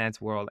finance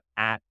world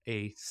at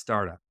a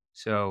startup.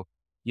 So,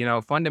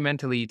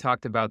 fundamentally, you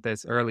talked about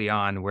this early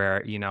on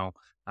where,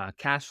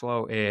 cash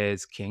flow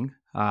is king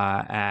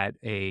at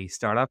a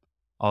startup,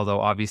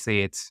 although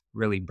obviously it's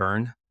really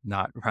burn,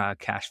 not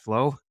cash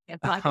flow.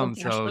 it's not called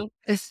cash So,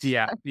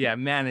 flow. yeah,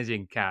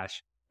 managing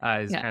cash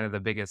is Yeah, kind of the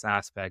biggest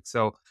aspect.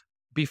 So,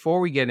 before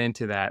we get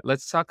into that,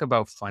 let's talk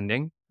about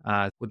funding.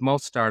 With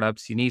most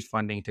startups, you need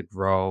funding to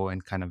grow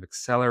and kind of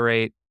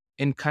accelerate.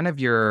 In kind of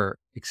your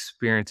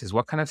experiences,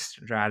 what kind of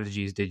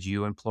strategies did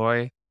you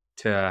employ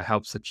to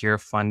help secure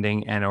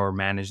funding and or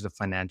manage the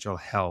financial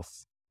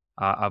health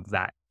of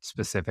that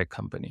specific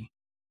company?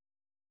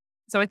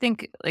 so I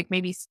think like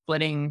maybe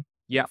splitting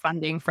Yeah.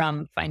 funding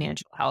from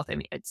financial health. I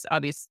mean, it's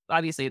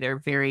obviously they're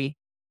very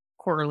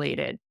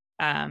correlated.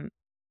 Um,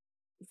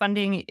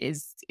 Funding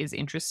is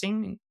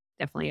interesting,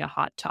 definitely a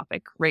hot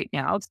topic right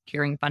now.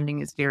 Securing funding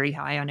is very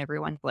high on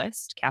everyone's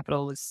list.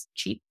 Capital was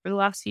cheap for the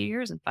last few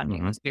years and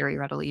funding Hmm. was very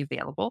readily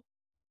available.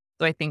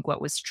 So I think what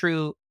was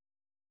true,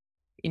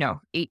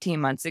 18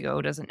 months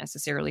ago doesn't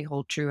necessarily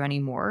hold true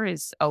anymore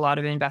is a lot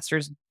of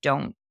investors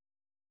don't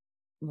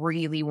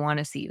really want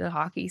to see the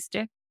hockey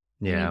stick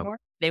Yeah. anymore.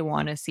 They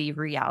want to see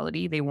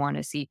reality. They want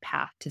to see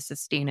path to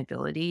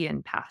sustainability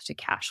and path to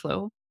cash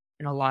flow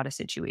in a lot of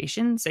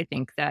situations. I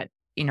think that,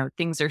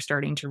 things are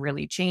starting to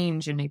really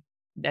change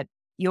that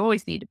you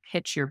always need to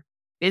pitch your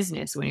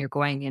business when you're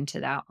going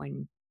into that,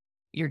 when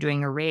you're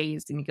doing a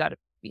raise and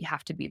you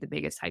have to be the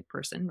biggest hype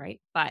person,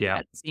 right? But Yeah.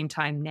 at the same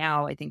time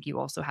now, I think you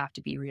also have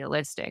to be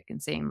realistic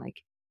and saying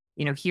like,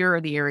 here are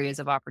the areas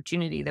of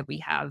opportunity that we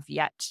have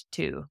yet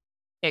to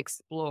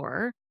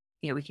explore.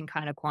 We can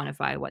kind of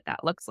quantify what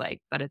that looks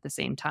like, but at the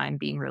same time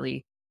being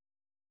really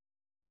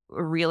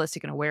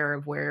realistic and aware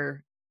of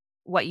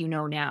what you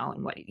know now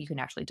and what you can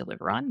actually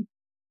deliver on.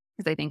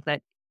 Because I think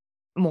that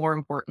more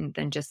important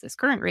than just this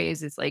current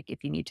raise is like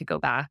if you need to go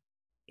back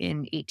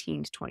in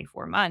 18 to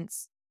 24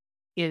 months,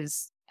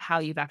 is how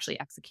you've actually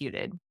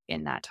executed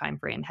in that time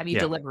frame. Have you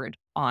Yeah. delivered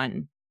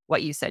on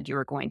what you said you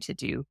were going to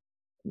do.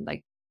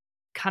 Like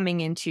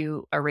coming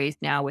into a raise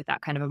now with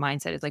that kind of a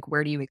mindset is like,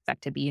 where do you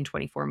expect to be in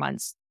 24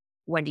 months?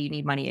 When do you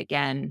need money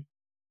again?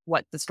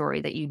 What's the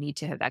story that you need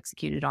to have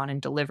executed on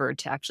and delivered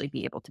to actually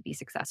be able to be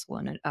successful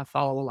in a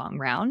follow along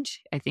round?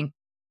 I think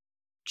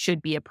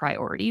should be a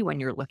priority when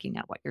you're looking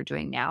at what you're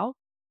doing now.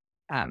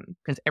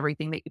 Because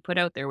everything that you put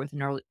out there with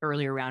an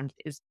earlier round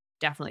is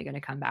definitely going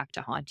to come back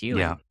to haunt you.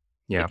 Yeah. And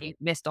Yeah. if you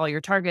missed all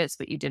your targets,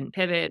 but you didn't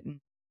pivot,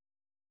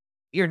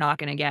 you're not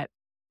going to get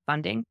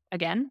funding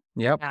again.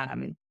 Yep.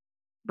 Um,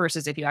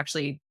 versus if you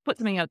actually put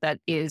something out that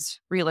is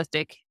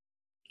realistic,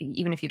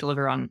 even if you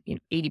deliver on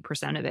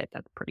 80% of it,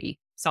 that's pretty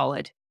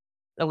solid.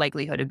 The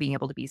likelihood of being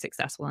able to be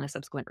successful in a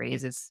subsequent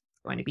raise is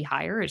going to be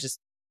higher. It's just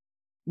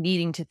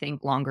needing to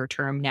think longer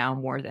term now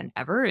more than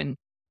ever, and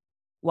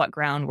what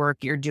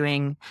groundwork you're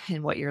doing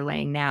and what you're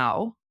laying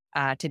now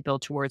to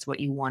build towards what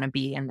you want to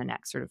be in the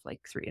next sort of like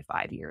 3 to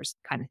 5 years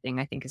kind of thing,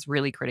 I think is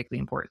really critically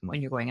important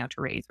when you're going out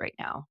to raise right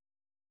now.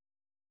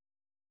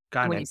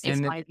 And Got when you it. say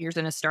 5 years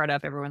in a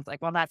startup, everyone's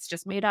like, well, that's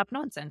just made up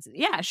nonsense.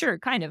 Yeah, sure,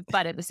 kind of.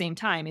 But at the same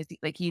time, is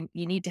like you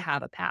need to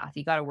have a path.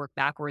 You got to work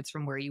backwards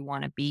from where you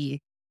want to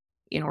be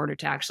in order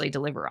to actually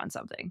deliver on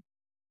something.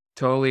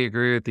 Totally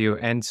agree with you.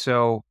 And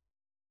so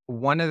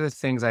one of the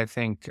things I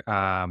think,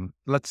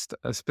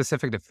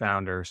 specific to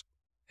founders,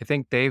 I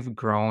think they've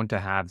grown to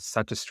have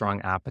such a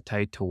strong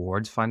appetite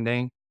towards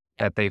funding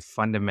Yep. that they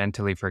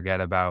fundamentally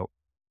forget about,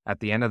 at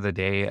the end of the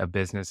day, a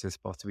business is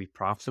supposed to be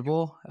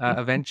profitable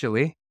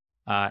eventually.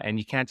 And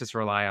you can't just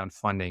rely on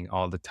funding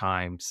all the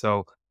time.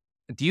 So,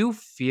 do you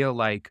feel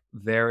like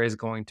there is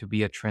going to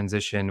be a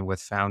transition with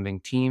founding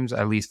teams,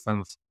 at least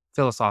from a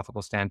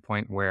philosophical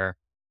standpoint, where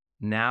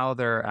now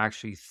they're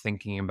actually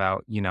thinking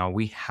about,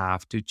 we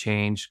have to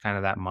change kind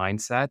of that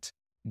mindset?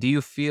 Do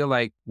you feel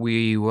like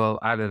we will,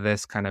 out of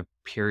this kind of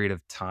period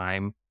of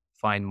time,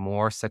 find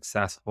more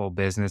successful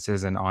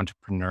businesses and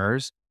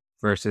entrepreneurs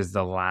versus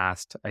the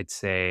last, I'd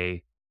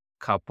say,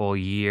 couple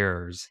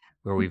years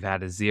where we've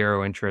had a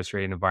zero interest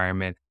rate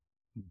environment,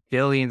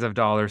 billions of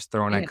dollars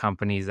thrown at Yeah.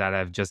 companies that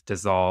have just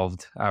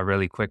dissolved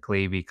really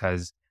quickly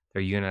because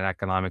their unit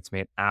economics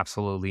made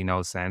absolutely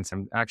no sense?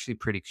 I'm actually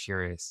pretty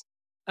curious.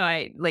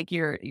 I like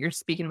you're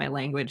speaking my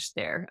language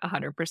there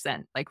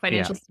 100%. Like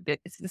Yeah. financial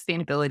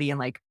sustainability and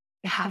like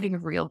having a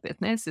real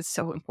business is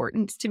so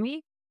important to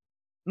me.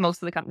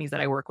 Most of the companies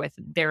that I work with,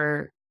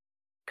 they're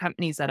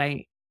companies that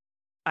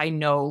I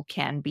know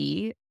can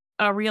be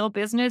a real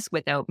business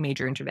without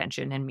major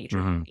intervention and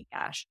major Hmm. VC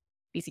cash.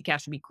 VC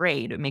cash would be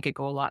great. It would make it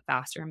go a lot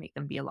faster and make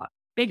them be a lot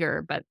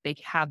bigger, but they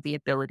have the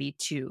ability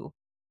to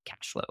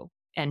cash flow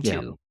and Yeah.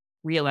 to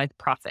realize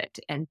profit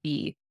and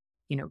be,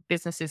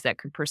 businesses that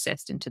could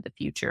persist into the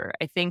future.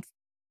 I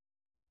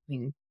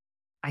mean,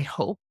 I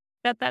hope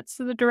that that's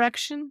the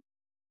direction.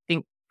 I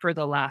think for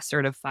the last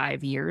sort of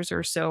 5 years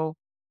or so,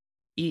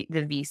 the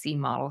VC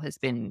model has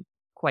been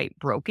quite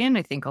broken.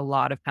 I think a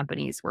lot of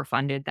companies were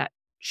funded that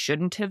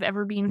shouldn't have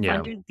ever been Yeah.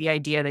 funded. The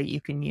idea that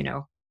you can,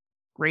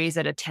 raise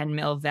at a 10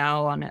 mil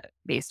val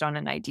based on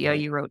an idea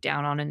you wrote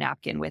down on a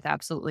napkin with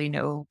absolutely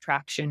no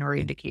traction or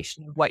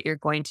indication of what you're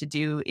going to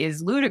do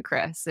is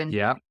ludicrous. And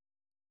Yeah.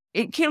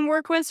 it can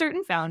work with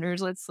certain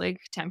founders. Let's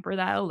like temper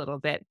that a little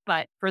bit.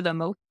 But for the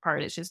most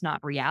part, it's just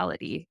not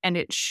reality. And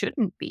it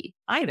shouldn't be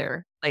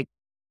either. Like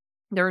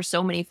there are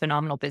so many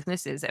phenomenal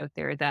businesses out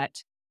there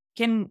that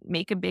can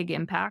make a big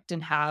impact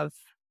and have,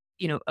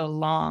 a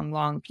long,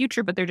 long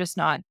future, but they're just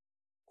not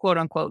quote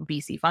unquote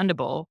VC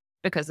fundable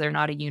because they're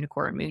not a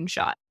unicorn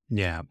moonshot.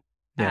 Yeah.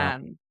 Yeah.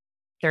 Um,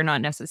 they're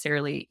not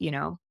necessarily,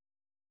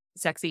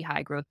 sexy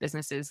high growth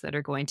businesses that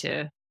are going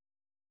to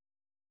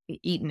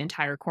eat an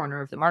entire corner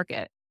of the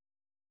market.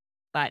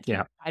 But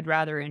Yeah. I'd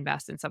rather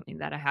invest in something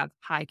that I have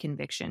high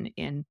conviction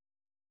in,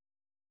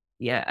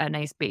 yeah, a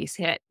nice base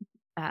hit,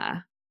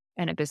 uh,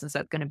 and a business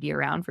that's gonna be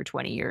around for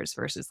 20 years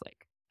versus,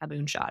 like, a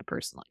moonshot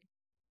personally.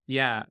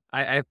 Yeah.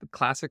 I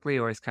classically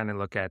always kind of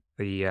look at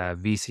the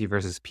VC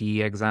versus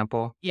PE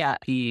example. Yeah,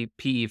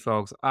 PE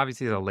folks,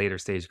 obviously, is a later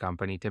stage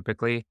company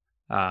typically,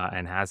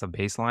 and has a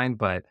baseline,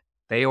 but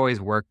they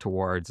always work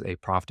towards a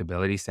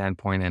profitability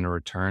standpoint and a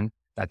return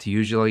that's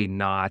usually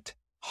not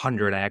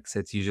 100x,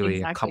 it's usually a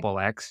exactly. couple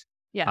X.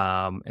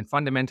 Yeah, And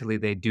fundamentally,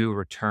 they do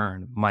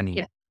return yeah,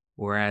 money,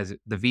 whereas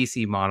the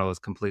VC model is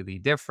completely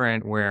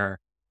different, where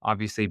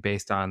obviously,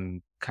 based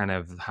on kind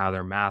of how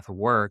their math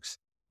works,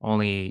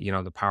 only,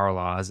 the power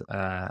laws,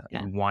 yeah.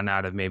 1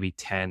 out of maybe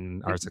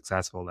 10 are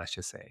successful, let's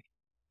just say.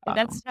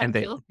 That's how And it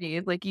they feels to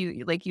me. Like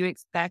you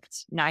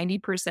expect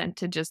 90%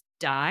 to just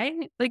die.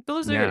 Like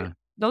Yeah,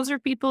 those are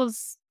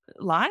people's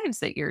lives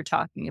that you're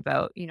talking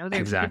about. They're people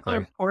are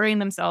exactly. pouring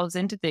themselves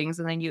into things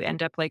and then you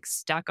end up like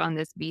stuck on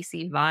this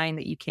VC vine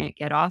that you can't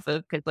get off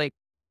of because like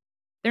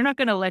they're not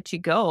gonna let you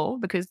go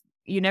because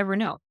you never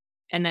know.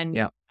 And then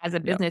Yeah, as a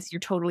yeah, business, you're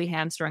totally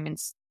hamstrung and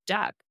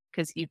stuck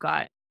because you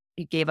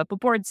gave up a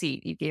board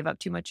seat, you gave up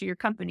too much of your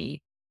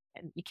company,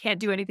 and you can't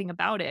do anything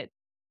about it,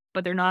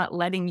 but they're not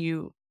letting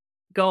you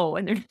go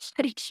and they're just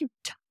letting you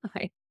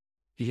die.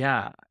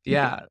 yeah,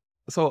 yeah.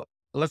 So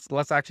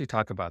let's actually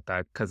talk about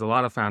that because a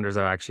lot of founders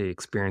are actually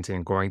experiencing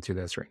and going through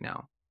this right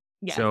now.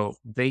 So Yes.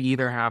 they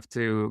either have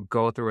to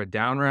go through a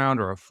down round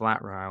or a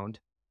flat round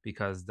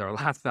because their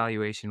last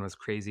valuation was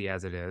crazy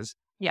as it is,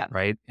 Yeah.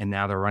 right? And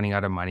now they're running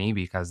out of money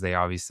because they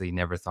obviously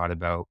never thought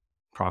about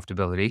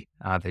profitability.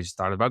 They just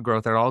thought about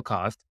growth at all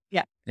cost.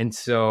 Yeah. And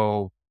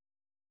so,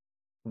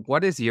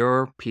 what is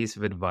your piece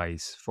of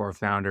advice for a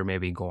founder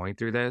maybe going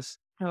through this,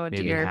 Oh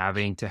maybe dear. have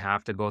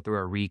to go through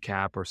a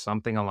recap or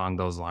something along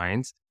those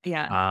lines?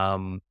 Yeah.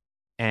 Um,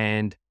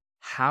 and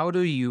how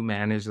do you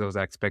manage those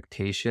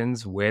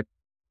expectations with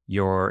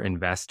your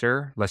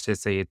investor? Let's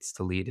just say it's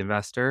the lead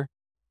investor,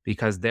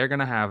 because they're going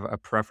to have a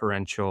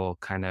preferential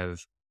kind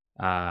of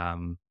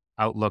um,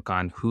 outlook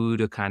on who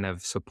to kind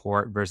of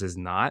support versus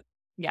not,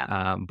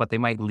 Yeah. but they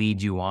might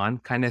lead you on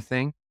kind of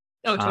thing.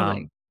 Oh,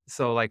 totally. Um,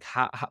 so like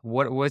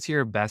what's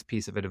your best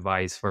piece of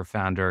advice for a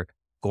founder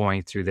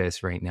going through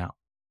this right now?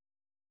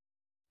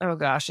 Oh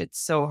gosh, it's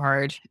so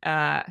hard.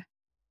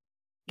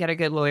 Get a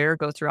good lawyer,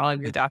 go through all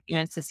of your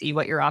documents to see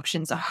what your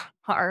options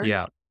are.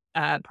 Yeah,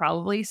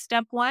 Probably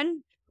step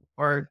one,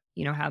 or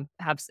have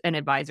an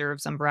advisor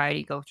of some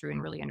variety go through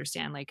and really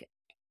understand like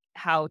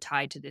how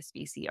tied to this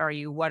VC are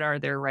you? What are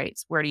their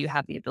rights? Where do you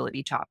have the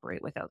ability to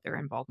operate without their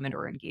involvement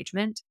or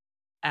engagement?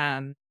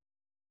 Um,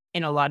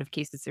 in a lot of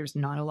cases, there's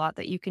not a lot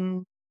that you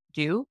can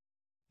do.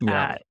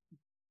 yeah, Uh,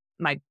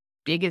 my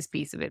biggest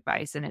piece of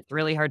advice, and it's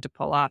really hard to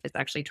pull off, is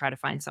actually try to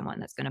find someone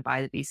that's going to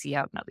buy the VC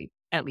out and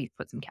at least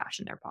put some cash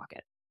in their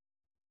pocket.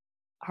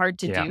 Hard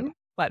to yeah, do,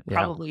 but yeah,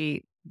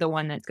 probably the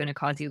one that's going to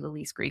cause you the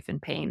least grief and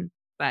pain.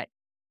 But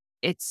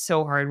it's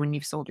so hard when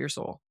you've sold your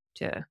soul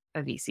to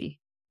a VC.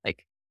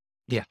 Like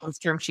yeah. those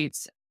term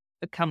sheets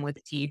come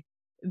with teeth.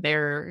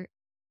 They're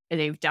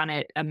they've done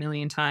it a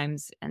million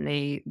times and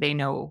they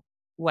know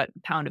what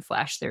pound of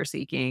flesh they're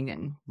seeking,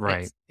 and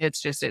Right.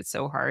 it's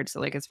so hard.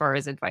 So like as far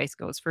as advice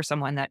goes for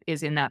someone that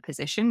is in that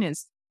position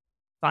is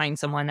find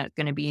someone that's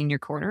going to be in your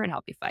corner and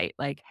help you fight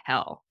like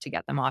hell to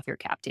get them off your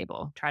cap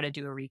table. Try to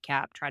do a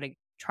recap, try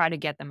to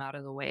get them out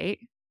of the way.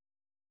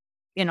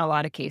 In a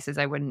lot of cases,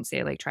 I wouldn't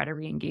say like try to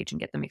re-engage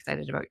and get them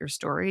excited about your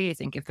story. I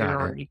think if they're Got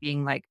it. already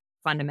being like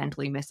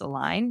fundamentally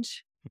misaligned,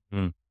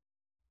 Mm.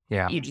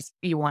 Yeah.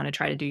 you want to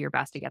try to do your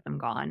best to get them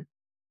gone.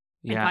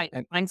 And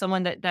Yeah. find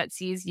someone that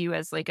sees you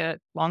as like a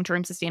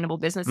long-term sustainable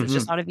business. It's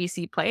just Mhm. not a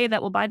VC play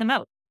that will buy them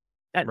out.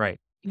 That Right.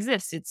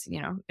 exists. It's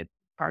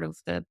part of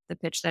the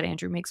pitch that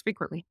Andrew makes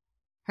frequently.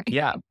 Right?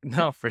 Yeah.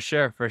 No, for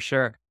sure. For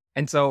sure.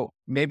 And so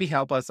maybe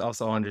help us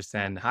also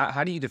understand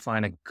how do you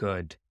define a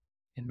good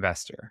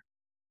investor?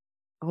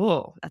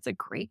 Oh, that's a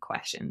great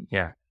question.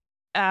 Yeah.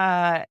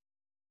 Uh,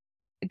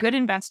 a good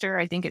investor,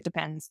 I think it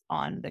depends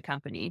on the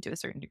company to a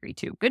certain degree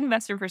too. Good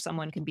investor for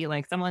someone can be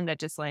like someone that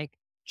just like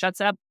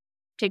shuts up,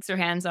 takes their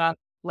hands off,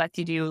 lets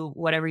you do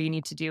whatever you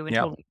need to do and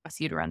Yeah. totally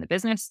trusts you to run the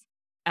business.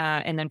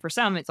 And then for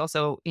some, it's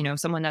also,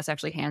 someone that's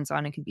actually hands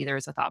on and can be there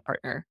as a thought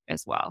partner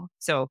as well.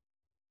 So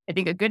I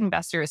think a good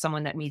investor is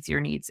someone that meets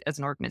your needs as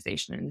an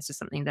organization. And this is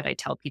something that I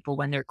tell people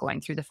when they're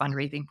going through the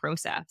fundraising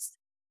process.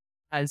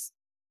 As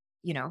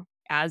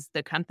as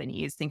the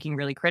company is thinking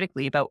really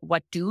critically about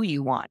what do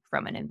you want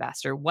from an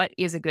investor? What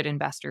is a good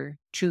investor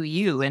to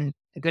you? And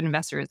a good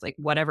investor is like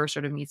whatever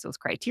sort of meets those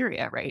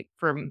criteria, right?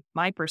 From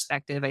my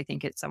perspective, I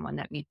think it's someone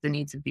that meets the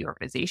needs of the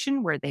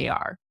organization where they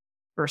are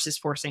versus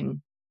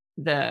forcing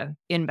the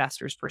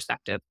investor's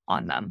perspective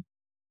on them.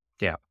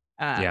 Yeah.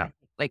 Uh, Yeah.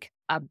 like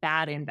a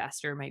bad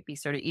investor might be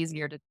sort of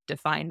easier to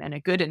define than a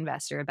good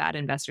investor, a bad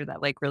investor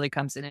that like really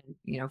comes in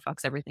and,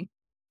 fucks everything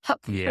up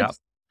for Yeah. the Yeah.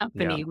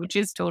 company, which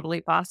is totally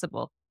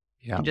possible.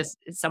 Yeah. And just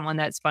someone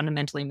that's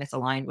fundamentally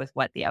misaligned with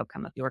what the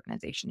outcome of the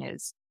organization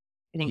is.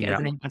 I think as Yeah.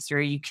 an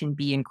investor, you can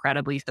be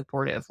incredibly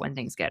supportive when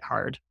things get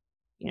hard.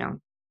 You know,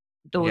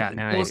 those Yeah. And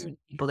those I are the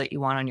people that you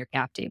want on your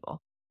cap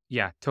table.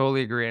 yeah,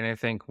 totally agree. And I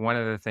think one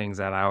of the things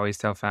that I always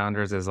tell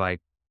founders is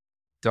like,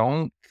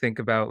 don't think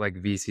about like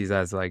VCs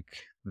as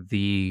like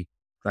they're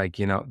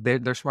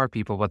smart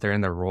people, but they're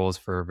in their roles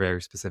for a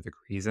very specific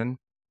reason.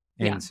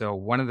 Yeah. And so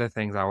one of the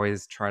things I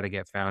always try to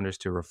get founders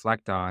to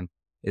reflect on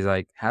is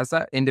like, has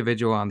that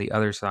individual on the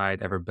other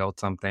side ever built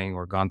something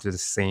or gone through the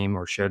same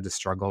or shared the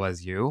struggle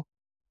as you?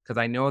 Because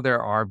I know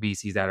there are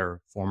VCs that are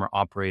former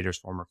operators,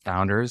 former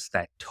founders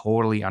that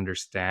totally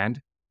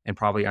understand and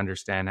probably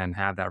understand and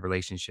have that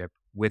relationship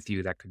with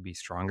you that could be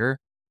stronger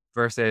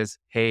versus,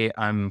 hey,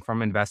 I'm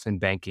from investment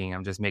banking.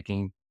 I'm just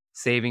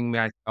saving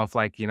myself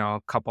like, a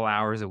couple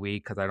hours a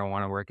week because I don't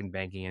want to work in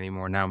banking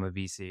anymore. Now I'm a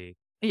VC.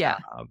 Yeah.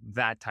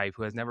 That type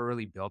who has never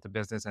really built a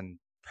business and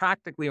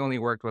practically only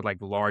worked with like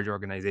large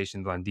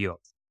organizations on deals.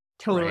 Right.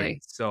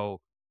 Totally. So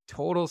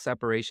total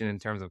separation in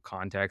terms of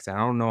context. And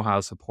I don't know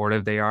how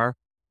supportive they are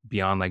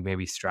beyond like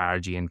maybe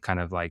strategy and kind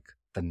of like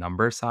the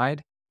number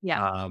side.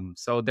 Yeah.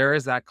 So there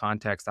is that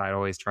context I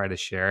always try to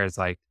share is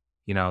like,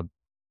 you know,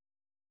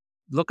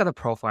 look at the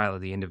profile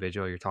of the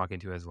individual you're talking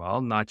to as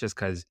well, not just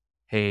because,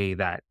 hey,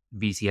 that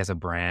VC has a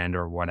brand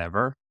or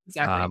whatever,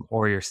 Exactly.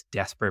 or you're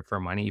desperate for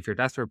money. If you're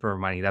desperate for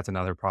money, that's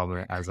another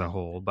problem as a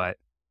whole. But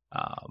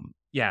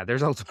Yeah,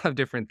 there's a lot of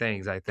different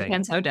things, I think.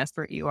 Depends how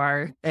desperate you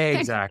are.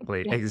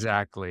 Exactly, Yeah.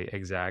 exactly,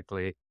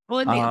 exactly. Well,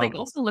 and they Um,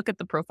 also look at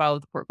the profile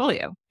of the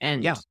portfolio,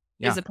 and yeah, is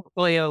yeah, the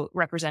portfolio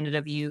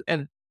representative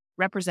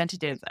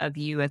of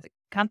you as a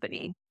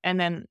company? And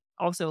then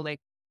also, like,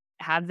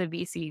 have the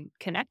VC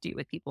connect you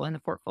with people in the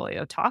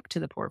portfolio, talk to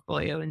the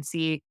portfolio and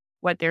see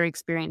what their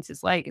experience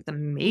is like. It's a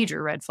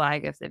major red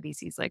flag if the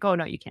VC is like, "Oh,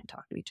 no, you can't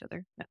talk to each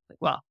other." That's like,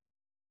 well,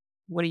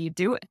 what are you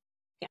doing?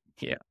 Yeah.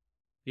 yeah.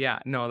 Yeah,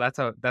 no, that's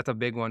a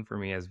big one for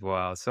me as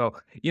well. So,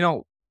 you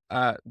know,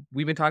 uh,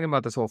 we've been talking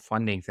about this whole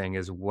funding thing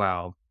as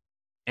well.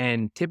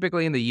 And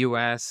typically in the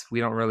US, we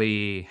don't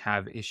really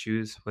have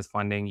issues with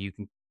funding. You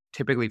can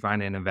typically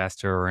find an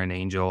investor or an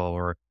angel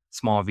or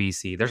small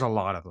VC. There's a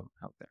lot of them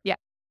out there. Yeah.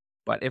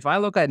 But if I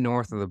look at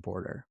north of the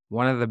border,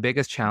 one of the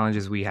biggest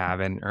challenges we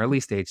have in early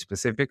stage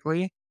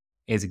specifically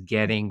is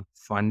getting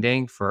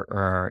funding for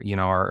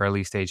our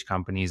early stage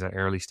companies, our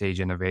early stage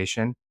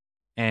innovation.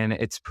 And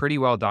it's pretty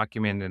well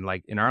documented.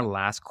 Like in our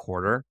last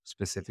quarter,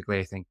 specifically,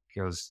 I think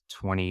it was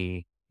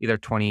either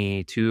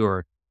 22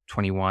 or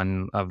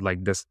 21 of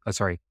like this,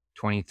 sorry,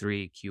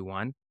 23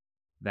 Q1,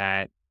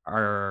 that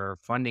our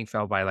funding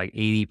fell by like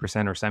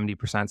 80% or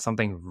 70%,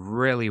 something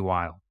really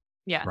wild,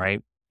 Yeah.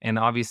 right? And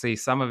obviously,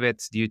 some of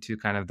it's due to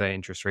kind of the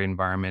interest rate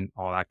environment,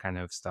 all that kind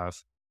of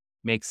stuff.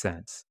 Makes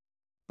sense.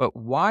 But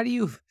why do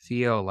you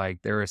feel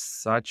like there is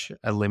such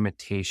a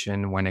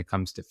limitation when it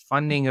comes to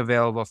funding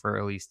available for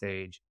early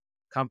stage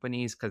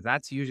companies? Because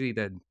that's usually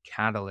the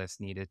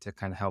catalyst needed to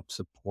kind of help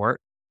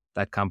support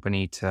that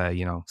company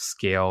to,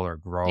 scale or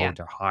grow Yeah.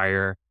 to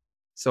hire.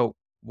 So,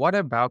 what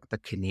about the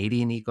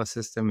Canadian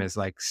ecosystem is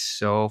like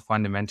so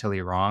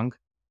fundamentally wrong?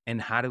 And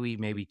how do we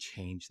maybe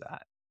change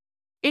that?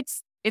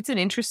 It's an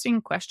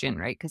interesting question,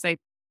 right? Because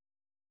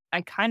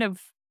I kind of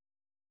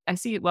I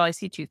see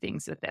 2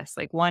 things with this.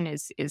 Like, one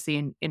is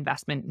the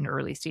investment in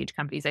early stage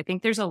companies. I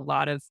think there's a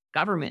lot of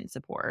government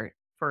support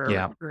for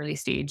Yeah. early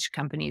stage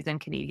companies and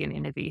Canadian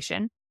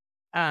innovation,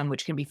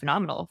 which can be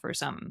phenomenal for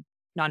some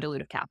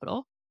non-dilutive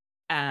capital.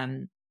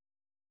 Um,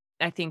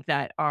 I think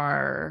that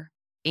our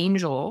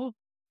angel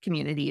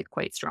community is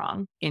quite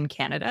strong in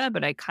Canada,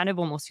 but I kind of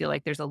almost feel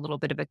like there's a little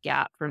bit of a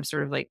gap from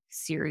sort of like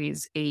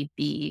Series A,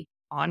 B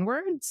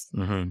onwards.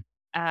 Hmm.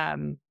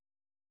 Um,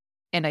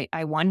 and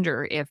I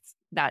wonder if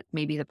that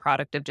may be the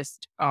product of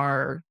just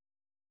our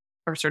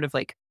sort of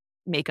like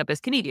makeup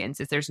as Canadians,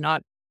 is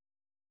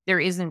there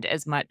isn't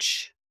as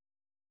much,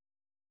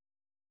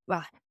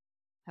 well,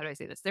 how do I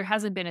say this? There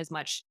hasn't been as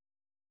much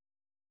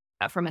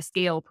from a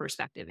scale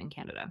perspective in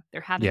Canada.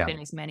 There haven't Yeah. been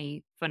as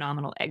many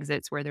phenomenal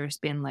exits where there's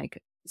been like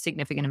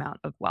significant amount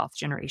of wealth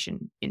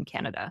generation in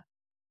Canada.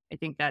 I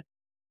think that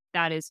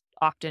that is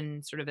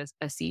often sort of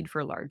a seed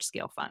for large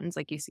scale funds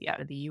like you see out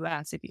of the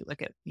US. If you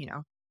look at,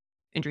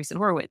 Andreessen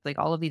Horowitz, like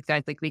all of these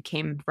guys, like they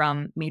came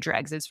from major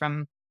exits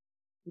from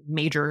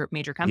major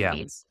Yeah.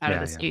 companies out of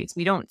Yeah. the Yeah. States.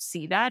 We don't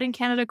see that in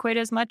Canada quite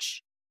as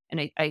much, and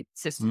I Mhm.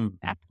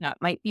 suspect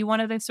that might be one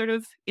of the sort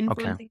of Okay.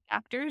 influencing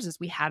factors is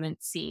we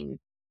haven't seen,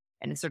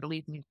 and it sort of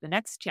leads me to the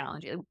next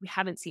challenge, we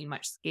haven't seen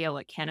much scale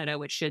at Canada,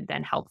 which should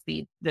then help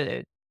feed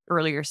the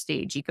earlier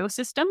stage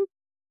ecosystem.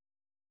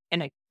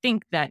 And I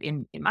think that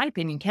in my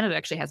opinion, Canada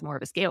actually has more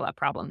of a scale up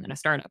problem than a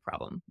startup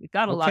problem. We've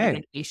got a lot of Okay.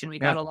 innovation.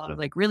 We've got Yeah. a lot of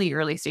like really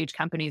early stage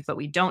companies, but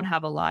we don't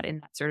have a lot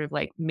in that sort of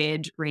like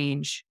mid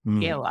range Mm.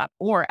 scale up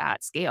or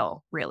at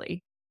scale,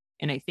 really.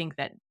 And I think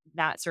that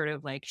that sort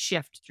of like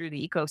shift through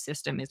the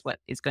ecosystem is what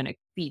is going to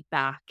feed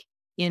back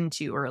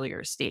into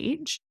earlier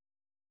stage.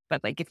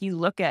 But like if you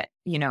look at,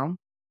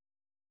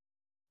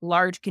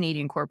 large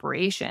Canadian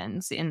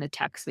corporations in the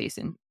tech space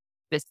and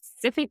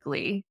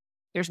specifically,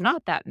 there's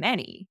not that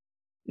many.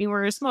 I mean,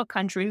 we're a small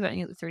country, but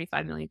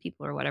 35 million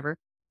people or whatever.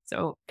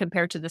 So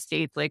compared to the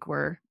States, like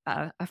we're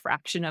a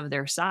fraction of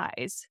their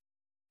size.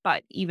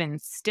 But even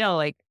still,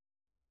 like,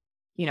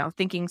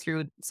 thinking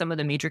through some of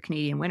the major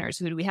Canadian winners,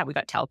 who do we have? We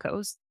got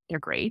telcos. They're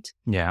great.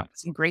 Yeah.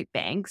 Some great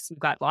banks. We've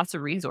got lots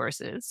of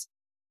resources.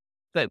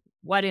 But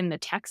what in the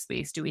tech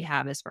space do we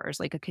have as far as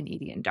like a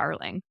Canadian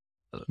darling?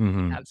 We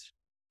Mhm. have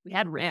we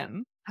had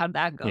RIM. How'd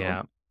that go?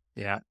 Yeah.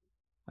 Yeah.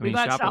 I We've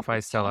mean, got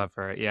Shopify's still Shopify. up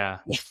for it. Yeah.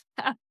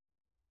 Yeah.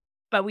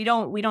 But we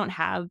don't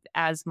have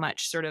as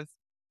much sort of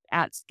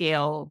at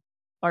scale,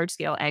 large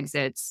scale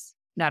exits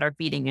that are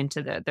feeding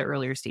into the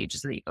earlier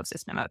stages of the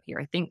ecosystem out here.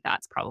 I think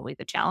that's probably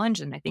the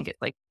challenge, and I think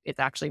it's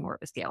actually more of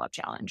a scale up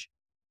challenge.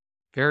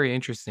 Very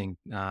interesting.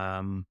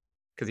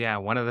 Because yeah,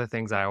 one of the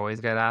things I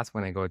always get asked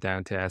when I go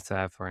down to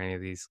SF or any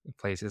of these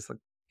places, like,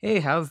 "Hey,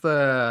 how's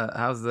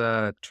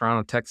the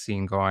Toronto tech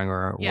scene going?"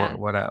 Or Yeah.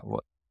 what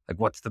like,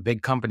 what's the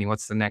big company?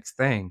 What's the next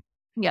thing?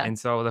 Yeah. And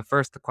so the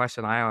first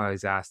question I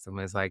always ask them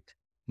is like,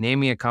 "Name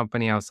me a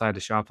company outside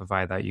of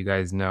Shopify that you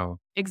guys know."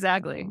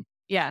 Exactly.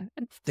 Yeah.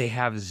 They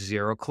have 0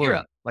 Zero.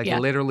 clue, like, Yeah.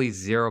 literally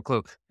 0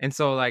 clue. And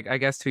so, like, I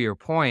guess to your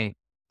point,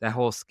 that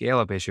whole scale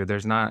up issue,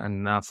 there's not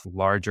enough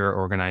larger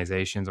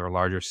organizations or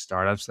larger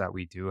startups that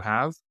we do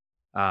have,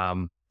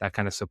 that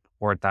kinda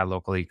support that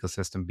local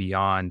ecosystem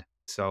beyond.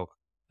 So,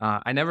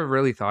 I never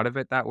really thought of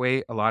it that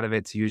way. A lot of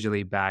it's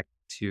usually back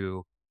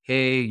to,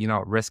 hey,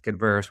 risk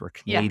adverse. We're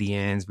Yeah.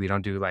 Canadians. We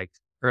don't do like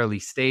early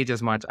stage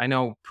as much. I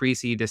know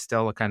pre-seed is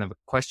still a kind of a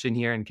question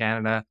here in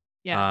Canada.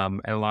 Yeah.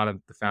 And a lot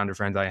of the founder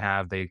friends I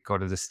have, they go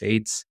to the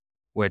States,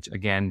 which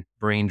again,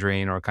 brain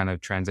drain or kind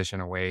of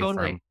transition away from,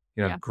 Totally.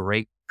 Yeah.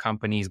 great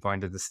companies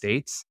going to the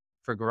States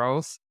for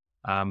growth.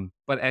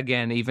 But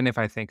again, even if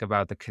I think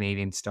about the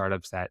Canadian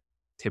startups that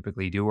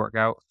typically do work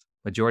out,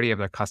 majority of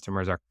their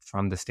customers are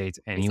from the States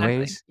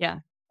Exactly. anyways. Yeah.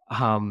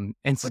 And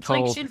Which,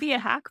 like, so should be a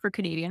hack for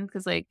Canadians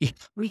because, like,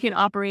 we can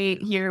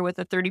operate here with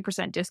a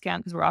 30%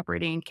 discount because 'cause we're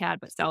operating in CAD,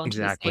 but sell into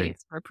the exactly.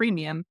 States for a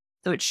premium.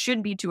 So it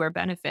should be to our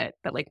benefit,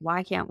 but, like,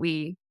 why can't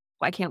we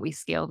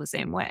scale the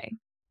same way?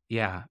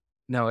 Yeah.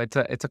 No, it's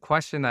a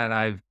question that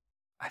I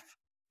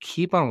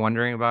keep on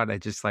wondering about. I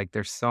just like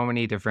there's so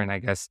many different, I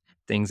guess,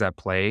 things at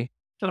play.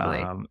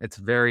 Totally. It's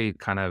very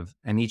kind of,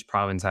 and each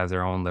province has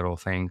their own little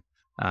thing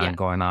Yeah.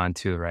 going on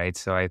too, right?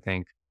 So I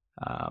think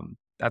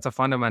that's a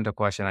fundamental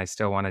question. I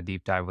still want to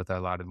deep dive with a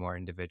lot of more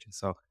individuals.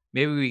 So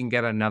maybe we can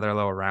get another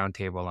little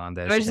roundtable on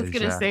I this. was just Is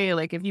gonna say,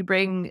 like, if you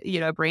bring,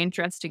 brain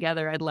trust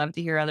together, I'd love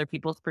to hear other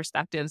people's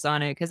perspectives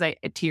on it because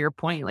to your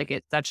point, like,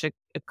 it's such a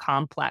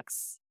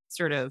complex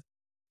sort of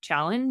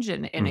challenge,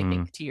 and I mhm,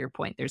 think to your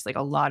point, there's, like,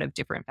 a lot of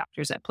different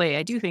factors at play.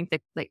 I do think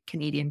that, like,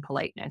 Canadian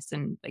politeness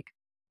and, like,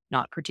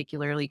 not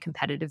particularly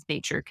competitive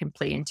nature can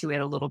play into it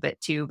a little bit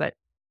too, but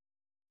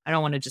I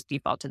don't wanna just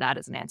default to that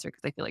as an answer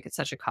because I feel like it's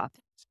such a cop.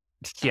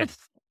 yes,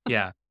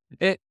 yeah.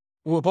 It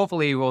well,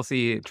 hopefully we'll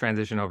see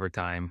transition over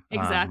time.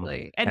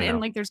 Exactly, and I and,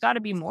 know. like, there's gotta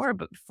be more,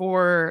 but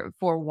for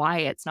why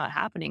it's not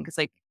happening because,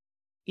 like,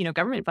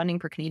 government funding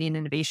for Canadian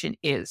innovation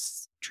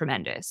is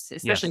tremendous,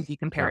 especially if Yes. you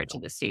compare Yeah. it to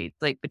the States,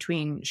 like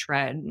between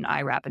SHRED and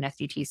IRAP and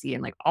SDTC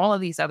and like all of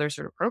these other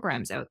sort of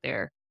programs out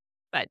there.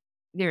 But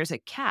there's a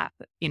cap,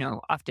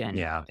 often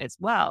Yeah. as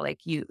well. Like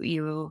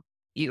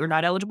you're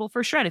not eligible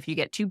for SHRED if you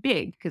get too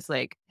big, because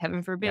like heaven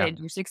Yeah. forbid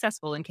you're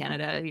successful in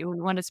Canada. You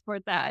want to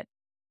support that.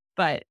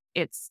 But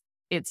it's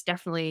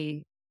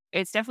definitely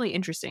it's definitely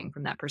interesting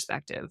from that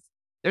perspective.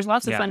 There's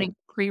lots of Yeah. funding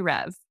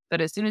pre-rev,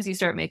 but as soon as you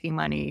start making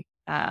money,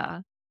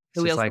 It's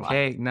the just wheels like, go off.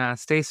 "Hey, nah,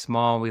 stay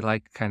small. We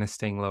like kinda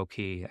staying low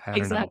key." I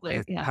don't know.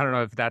 Exactly, yeah. I don't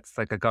know if that's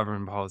like a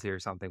government policy or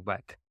something,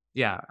 but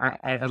yeah,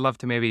 I'd love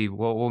to maybe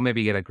we'll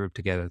maybe get a group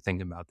together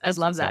thinking about I'd this.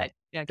 love So, that.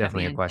 Yeah, cut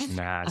me definitely a in. question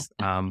to ask.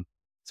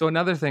 So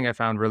another thing I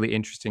found really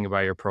interesting about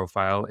your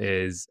profile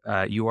is,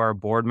 you are a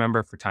board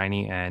member for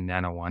Tiny and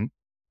Nano One.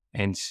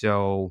 And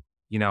so,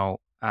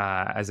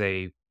 as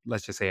a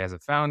let's just say as a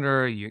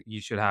founder,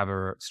 you should have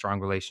a strong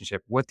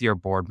relationship with your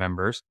board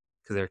members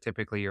because they're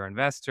typically your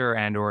investor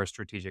and or a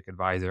strategic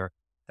advisor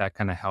that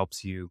kind of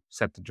helps you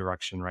set the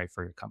direction right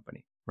for your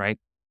company, right?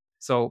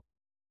 So,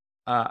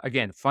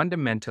 again,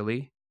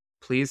 fundamentally,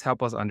 please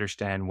help us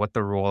understand what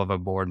the role of a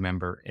board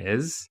member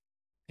is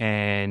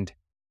and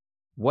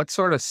what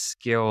sort of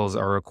skills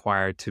are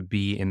required to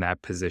be in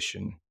that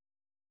position.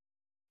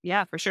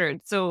 Yeah, for sure.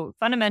 So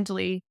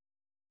fundamentally,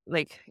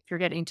 like if you're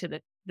getting to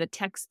the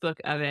textbook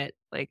of it,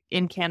 like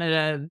in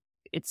Canada,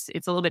 it's a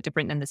little bit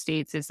different than the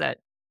States, is that,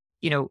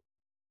 you know,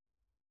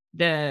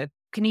 the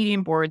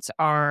Canadian boards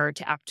are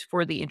to act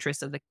for the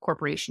interests of the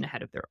corporation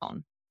ahead of their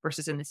own.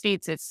 Versus in the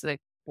States, it's the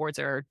boards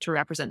are to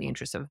represent the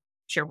interests of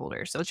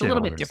shareholders. So it's a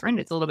little bit Shareholders. different.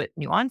 It's a little bit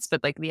nuanced,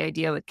 but like the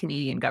idea with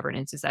Canadian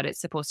governance is that it's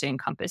supposed to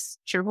encompass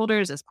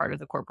shareholders as part of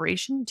the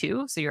corporation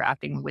too. So you're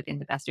acting within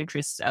the best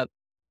interests of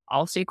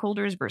all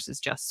stakeholders versus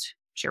just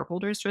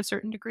shareholders to a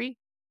certain degree.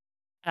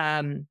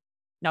 Um,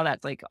 Now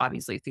that's like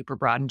obviously super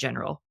broad and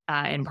general,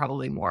 and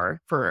probably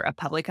more for a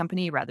public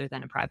company rather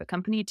than a private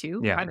company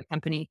too. Yeah. Private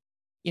company,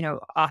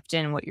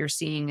 often what you're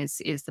seeing is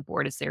the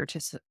board is there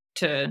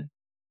to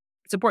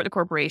support the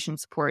corporation,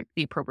 support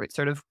the appropriate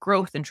sort of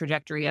growth and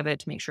trajectory of it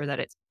to make sure that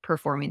it's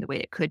performing the way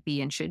it could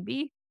be and should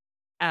be.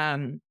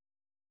 Um,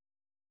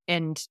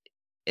 and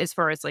as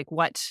far as like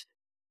what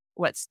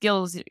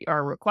skills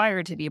are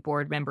required to be a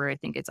board member, I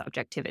think it's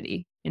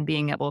objectivity and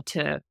being able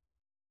to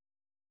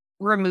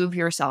remove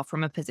yourself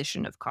from a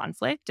position of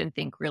conflict and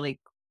think really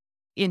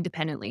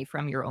independently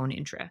from your own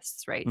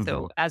interests, right? Hmm.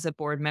 So, as a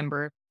board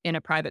member in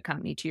a private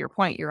company, to your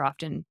point, you're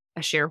often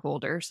a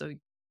shareholder. So,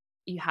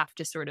 you have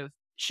to sort of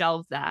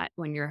shelve that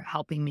when you're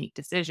helping make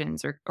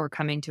decisions or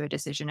coming to a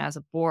decision as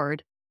a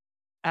board,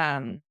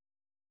 um,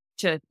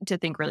 to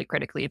think really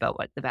critically about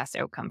what the best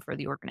outcome for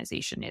the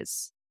organization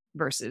is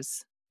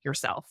versus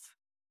yourself.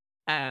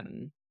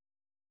 Um,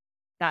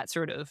 that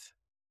sort of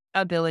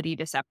ability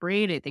to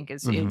separate, I think,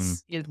 is Hmm.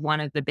 is is one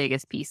of the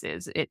biggest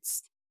pieces.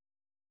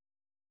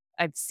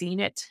 I've seen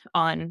it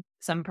on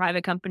some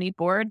private company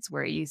boards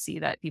where you see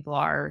that people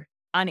are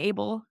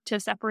unable to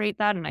separate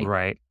that, and I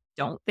Right.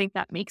 don't think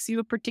that makes you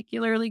a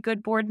particularly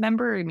good board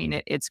member. I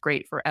mean, it's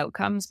great for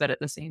outcomes, but at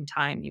the same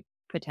time, you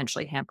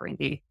potentially hampering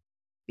the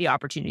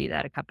opportunity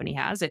that a company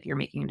has if you're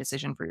making a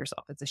decision for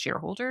yourself as a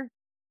shareholder.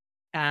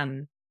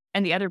 Um,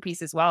 and the other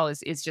piece as well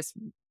is just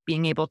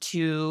being able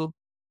to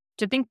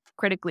think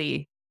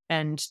critically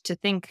and to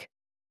think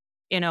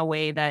in a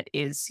way that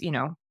is,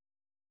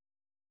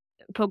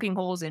 poking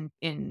holes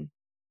in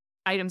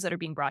items that are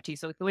being brought to you.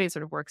 So the way it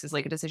sort of works is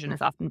like a decision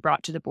is often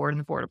brought to the board and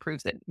the board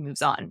approves it,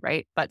 moves on,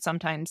 right? But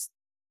sometimes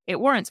it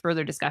warrants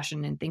further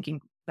discussion and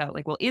thinking about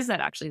like, well, is that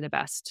actually the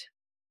best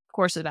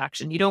course of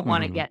action? You don't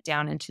want to Hmm. get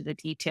down into the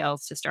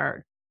details to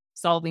start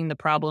solving the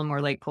problem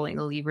or like pulling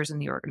the levers in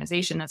the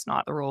organization. That's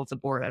not the role of the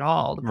board at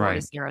all. The board Right.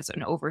 is there as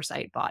an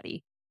oversight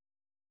body.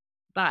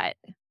 But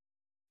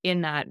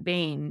in that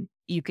vein,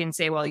 you can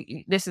say, well,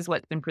 this is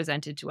what's been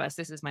presented to us.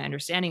 This is my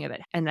understanding of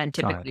it. And then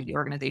Got typically it. the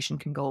organization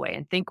can go away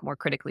and think more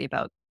critically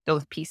about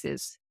those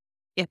pieces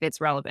if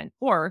it's relevant.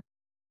 Or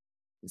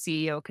the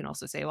CEO can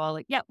also say, well,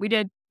 like, yeah, we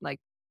did like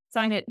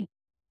sign it.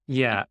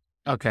 Yeah.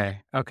 Okay.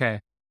 Okay.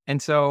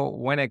 And so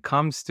when it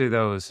comes to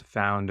those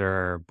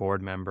founder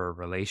board member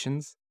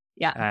relations,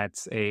 Yeah.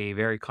 that's a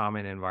very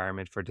common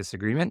environment for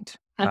disagreement.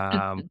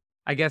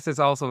 I guess it's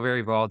also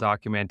very well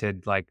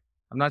documented. Like,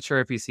 I'm not sure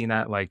if you've seen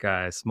that, like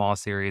a small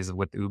series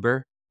with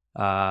Uber.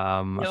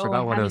 I No, I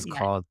forgot what it was haven't yet.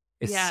 called.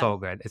 It's Yeah. so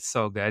good. It's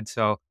so good.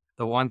 So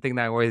the one thing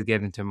that I always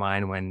get into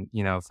mind when,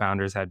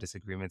 founders have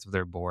disagreements with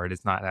their board,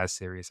 it's not as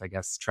serious. I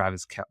guess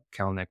Travis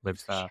Kalanick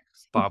with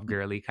Bob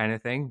Gurley kind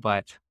of thing,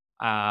 but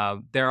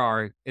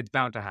it's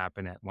bound to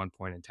happen at one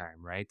point in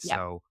time, right? Yeah.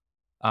 So,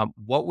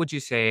 what would you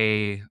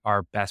say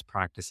are best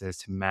practices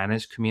to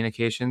manage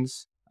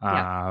communications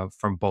Yeah.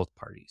 from both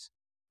parties?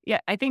 Yeah.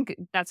 I think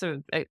that's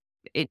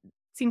it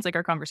seems like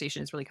our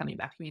conversation is really coming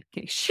back to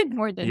communication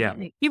more than Yeah,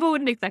 people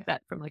wouldn't expect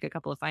that from like a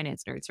couple of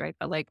finance nerds, right?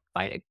 But like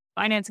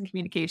finance and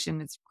communication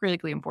is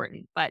critically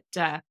important. But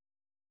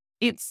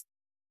it's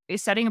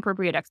is setting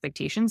appropriate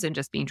expectations and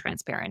just being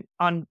transparent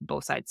on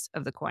both sides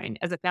of the coin.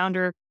 As a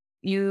founder,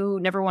 you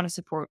never want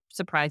to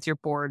surprise your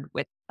board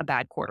with a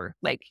bad quarter.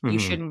 Like hmm,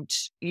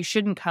 you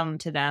shouldn't come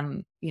to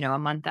them, a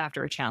month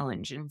after a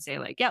challenge and say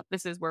like, "Yep,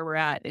 this is where we're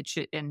at." It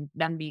should and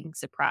them being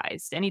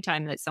surprised.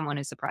 Anytime that someone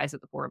is surprised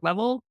at the board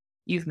level,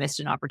 you've missed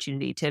an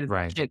opportunity to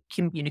right.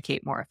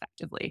 communicate more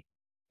effectively.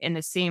 And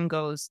the same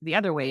goes the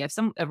other way. If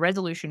a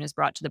resolution is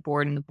brought to the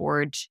board and the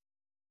board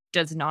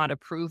does not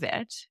approve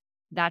it,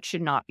 that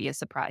should not be a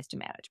surprise to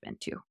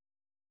management too.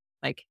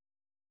 Like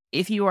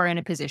if you are in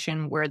a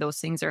position where those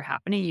things are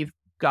happening, you've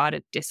got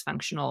a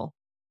dysfunctional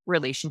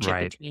relationship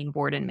Right. between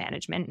board and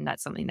management. And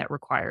that's something that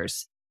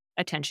requires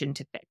attention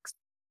to fix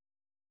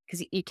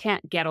because you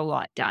can't get a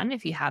lot done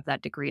if you have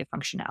that degree of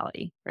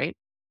functionality, right?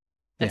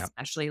 Yeah.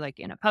 Especially like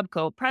in a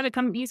pubco. Private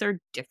companies are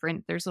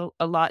different. There's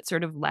a lot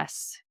sort of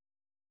less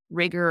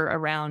rigor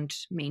around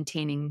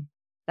maintaining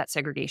that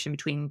segregation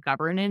between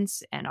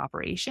governance and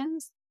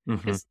operations Hmm.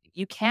 because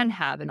you can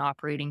have an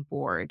operating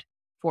board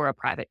for a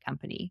private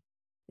company.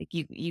 Like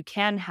you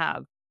can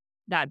have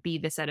that be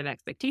the set of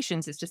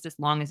expectations. It's just as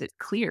long as it's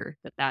clear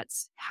that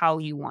that's how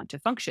you want to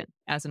function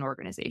as an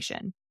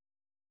organization.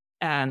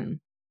 Um,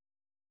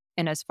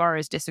 and as far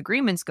as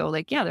disagreements go,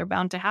 like, yeah, they're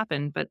bound to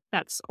happen, but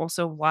that's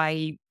also why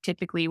you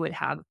typically would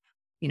have,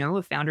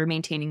 a founder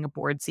maintaining a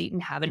board seat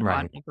and have an odd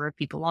Right. number of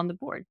people on the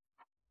board.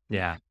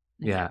 Yeah.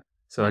 And Yeah.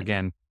 So like,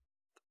 again,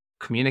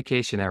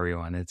 communication,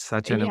 everyone. It's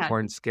such an yeah,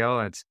 important skill.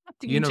 It's have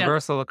to each other.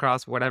 universal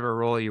across whatever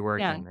role you work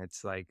Yeah. in.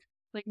 It's like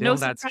Like no build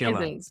that skill up.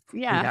 surprises.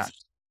 Yeah.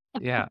 Yeah.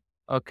 Yeah.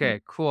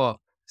 Okay, cool.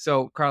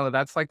 So, Carla,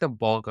 that's like the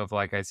bulk of,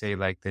 like I say,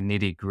 like the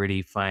nitty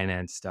gritty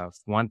finance stuff.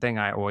 One thing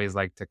I always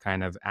like to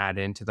kind of add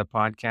into the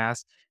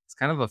podcast, it's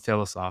kind of a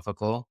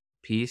philosophical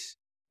piece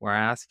where I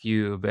ask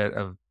you a bit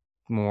of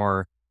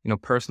more,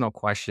 personal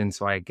questions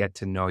so I get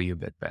to know you a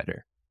bit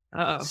better.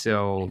 Uh-oh.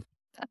 So,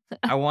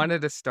 I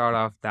wanted to start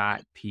off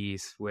that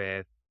piece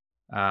with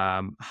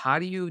how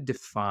do you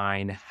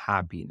define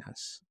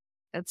happiness?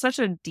 It's such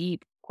a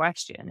deep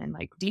question and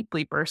like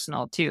deeply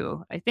personal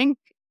too. I think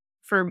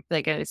for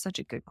like it's such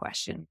a good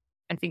question.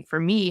 I think for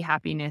me,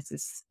 happiness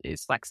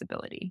is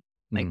flexibility.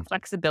 Like Mm,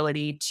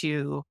 flexibility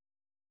to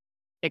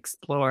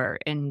explore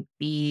and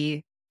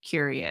be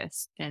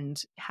curious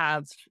and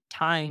have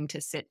time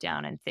to sit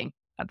down and think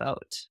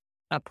about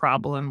a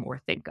problem or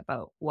think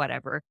about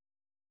whatever.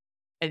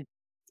 It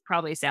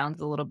probably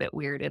sounds a little bit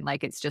weird and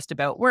like it's just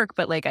about work,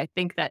 but like I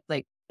think that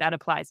like that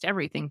applies to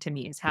everything to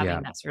me is yeah.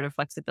 having that sort of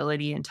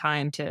flexibility and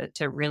time to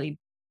really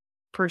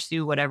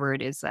pursue whatever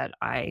it is that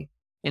I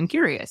am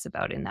curious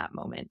about in that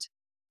moment.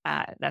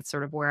 That's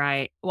sort of where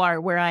I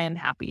am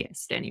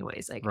happiest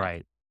anyways, I guess.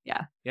 Right.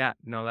 Yeah. Yeah,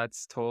 no,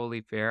 that's totally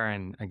fair.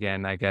 And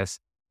again, I guess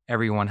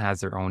everyone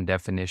has their own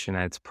definition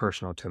and it's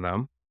personal to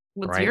them,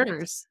 What's right?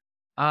 yours?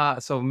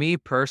 So me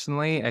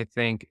personally, I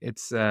think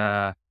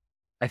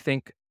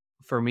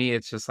for me,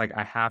 it's just like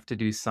I have to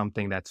do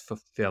something that's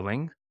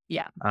fulfilling.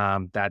 Yeah.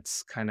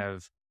 That's kind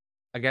of,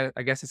 I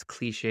guess it's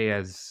cliche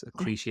as a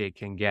cliche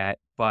can get,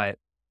 but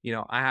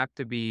I have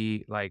to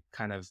be like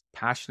kind of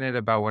passionate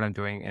about what I'm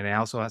doing and it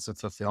also has to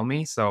fulfill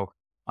me. So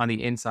on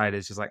the inside,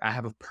 it's just like I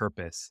have a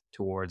purpose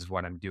towards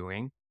what I'm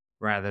doing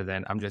rather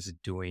than I'm just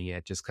doing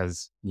it just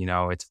because,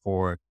 it's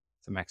for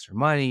some extra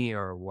money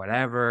or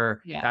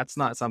whatever. Yeah. That's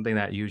not something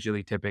that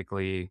usually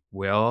typically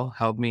will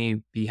help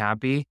me be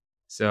happy.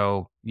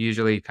 So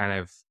usually kind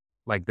of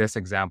like this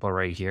example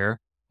right here,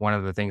 one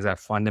of the things that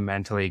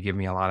fundamentally give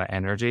me a lot of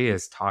energy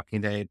is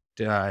talking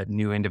to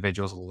new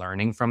individuals,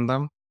 learning from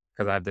them.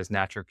 because I have this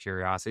natural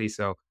curiosity.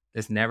 So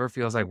this never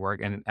feels like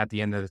work. And at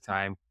the end of the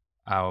time,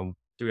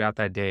 throughout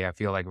that day, I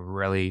feel like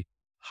really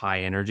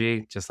high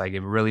energy. Just like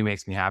it really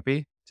makes me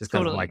happy. Just because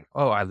I'm Totally. like,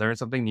 oh, I learned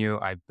something new.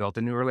 I built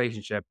a new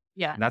relationship.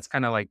 Yeah. And that's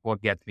kind of like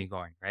what gets me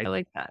going, I right?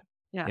 like that.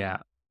 Yeah.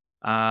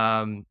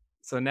 Yeah.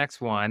 So next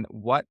one,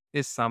 what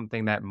is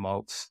something that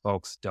most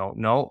folks don't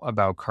know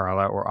about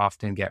Carla or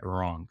often get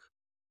wrong?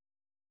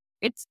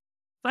 It's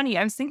funny.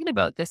 I was thinking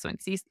about this one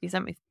because you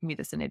sent me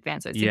this in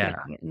advance. I was thinking Yeah.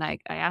 about it and I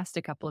asked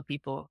a couple of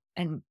people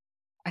and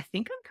I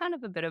think I'm kind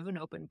of a bit of an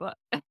open book.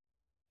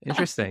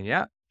 Interesting.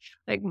 Yeah.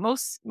 Like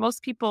most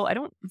people, I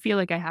don't feel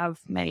like I have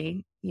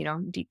many,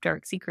 deep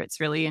dark secrets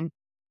really. And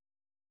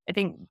I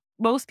think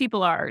most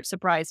people are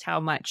surprised how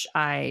much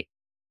I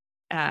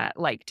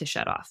like to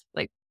shut off.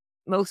 Like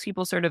most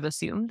people sort of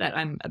assume that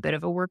I'm a bit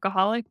of a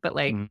workaholic, but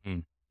like,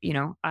 Mhm. you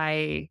know,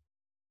 I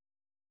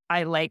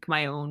I like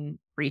my own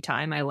free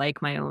time. I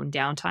like my own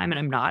downtime and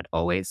I'm not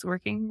always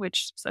working,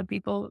 which some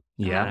people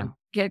Yeah.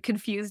 get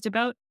confused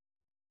about.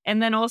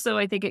 And then also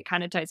I think it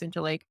kind of ties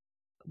into like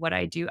what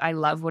I do. I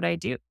love what I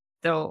do.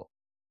 So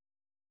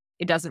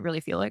it doesn't really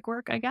feel like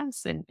work, I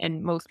guess.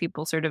 And most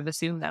people sort of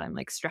assume that I'm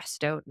like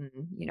stressed out and,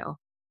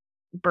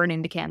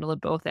 burning the candle at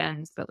both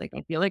ends. But like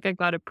I feel like I've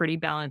got a pretty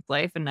balanced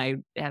life and I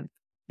have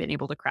been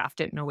able to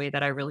craft it in a way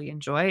that I really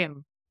enjoy.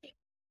 And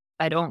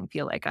I don't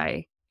feel like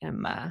I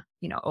am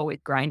always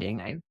grinding.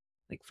 I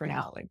like for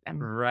now, like I'm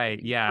Right.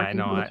 Yeah. I working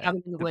know. from a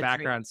cabin in the The woods right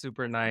background's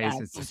super now. nice.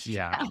 Yeah. It's just,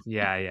 yeah.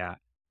 Yeah. Yeah.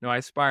 No, I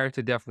aspire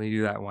to definitely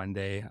do that one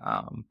day,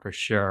 for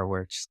sure,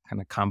 where it's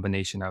kind of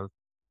combination of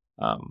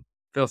um,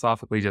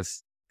 philosophically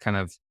just kind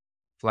of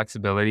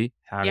flexibility,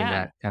 having Yeah.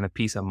 that kind of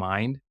peace of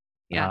mind.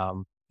 Yeah.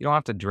 You don't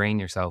have to drain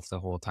yourself the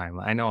whole time.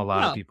 I know a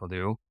lot of No. people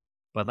do,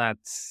 but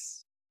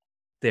that's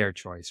their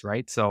choice,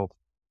 right? So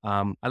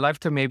I'd like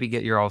to maybe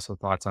get your also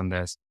thoughts on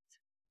this.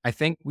 I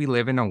think we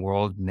live in a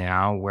world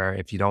now where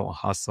if you don't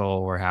hustle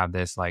or have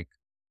this, like,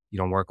 you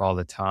don't work all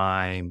the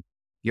time,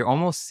 you're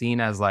almost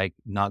seen as like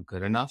not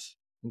good enough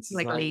in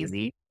Like society.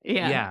 lazy.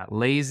 Yeah. Yeah,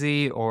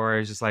 lazy, or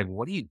it's just like,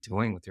 what are you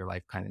doing with your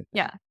life kind of thing.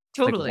 Yeah.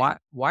 Like, Totally.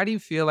 why do you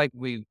feel like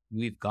we've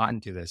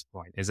gotten to this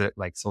point? Is it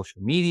like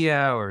social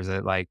media, or is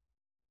it like,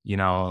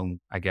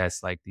 I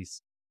guess like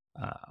these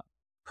uh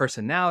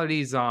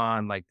personalities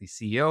on like the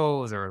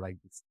CEOs, or like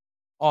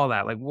all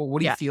that? Like, what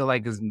do you Yeah. feel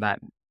like is that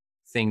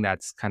thing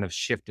that's kind of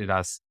shifted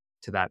us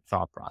to that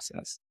thought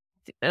process?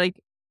 Like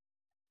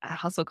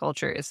hustle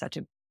culture is such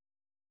a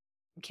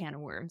can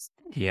of worms.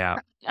 Yeah.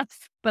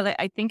 But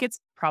I think it's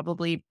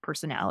probably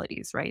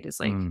personalities, right? It's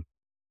like, Mm,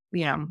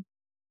 you know,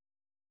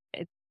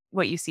 it,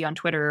 what you see on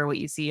Twitter or what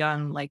you see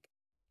on like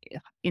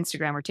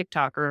Instagram or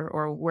TikTok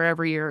or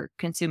wherever you're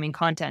consuming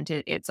content.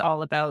 It's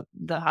all about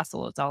the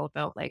hustle. It's all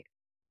about like,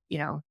 you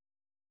know,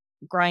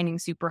 grinding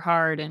super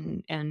hard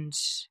and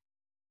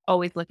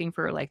always looking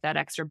for like that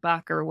extra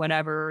buck or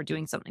whatever, or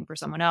doing something for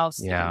someone else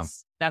yeah.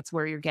 because that's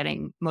where you're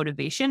getting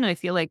motivation. And I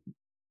feel like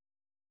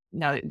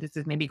now this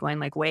is maybe going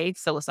like way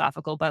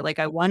philosophical, but like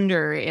I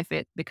wonder if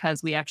it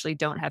because we actually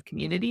don't have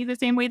community the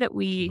same way that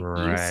we used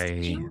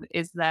Right. to,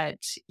 is that,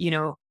 It's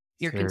you're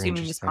very consuming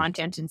this interesting.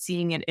 content and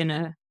seeing it in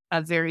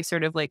a very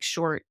sort of like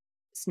short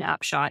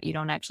snapshot. You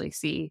don't actually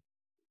see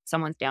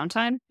someone's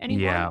downtime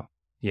anymore. Yeah.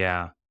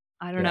 Yeah.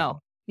 I don't Yeah. know.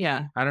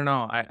 Yeah. I don't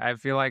know. I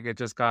feel like it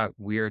just got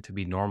weird to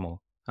be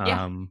normal.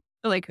 Yeah.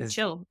 Like Is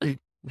chill.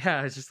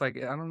 yeah, it's just like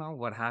I don't know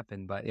what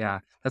happened, but yeah,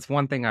 that's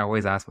one thing I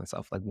always ask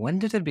myself. Like, when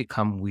did it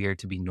become weird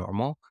to be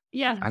normal?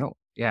 Yeah. I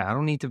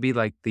don't need to be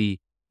like the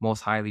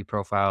most highly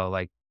profile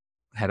like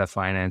head of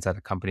finance at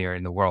a company or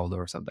in the world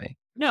or something.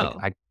 Like No.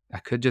 I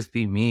could just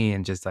be me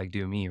and just like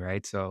do me,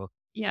 right? So,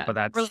 Yeah. but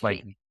that's like,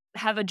 Really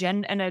have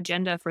an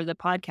agenda for the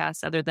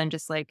podcast other than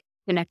just like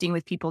connecting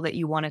with people that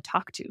you want to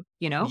talk to,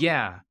 you know?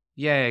 yeah,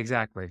 yeah,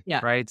 exactly,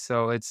 Yeah. right?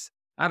 So it's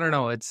I don't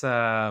know,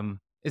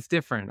 it's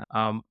different.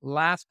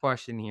 Last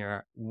question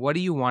here. What do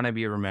you want to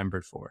be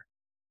remembered for?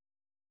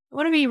 I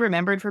want to be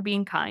remembered for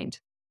being kind.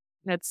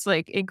 That's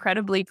like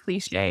incredibly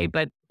cliche,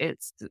 but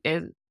it's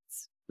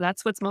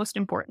that's what's most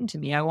important to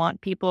me. I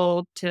want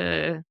people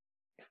to,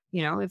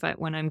 if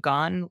when I'm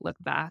gone, look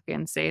back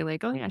and say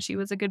like, oh yeah, she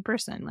was a good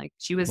person. Like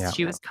Yeah.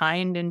 she was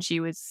kind and she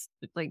was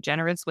like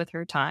generous with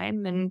her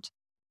time. And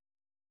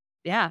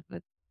yeah,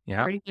 that's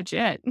Yeah. pretty much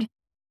it.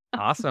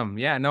 Awesome.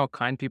 Yeah, no,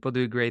 kind people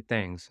do great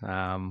things.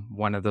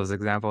 One of those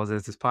examples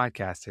is this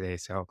podcast today.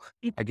 So,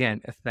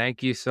 again,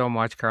 thank you so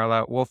much,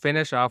 Carla. We'll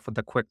finish off with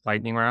a quick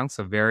lightning round.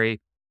 So, very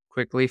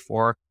quickly,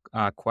 four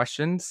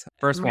questions.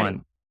 First I'm ready.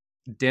 one,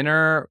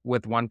 dinner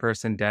with one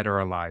person, dead or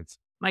alive?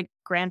 My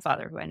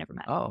grandfather, who I never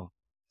met. Oh,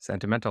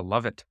 sentimental.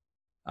 Love it.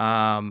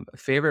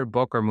 Favorite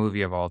book or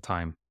movie of all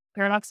time?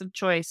 Paradox of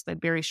Choice by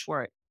Barry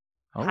Schwartz.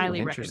 Oh, Highly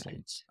interesting.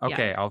 recommend. Yeah.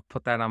 Okay, I'll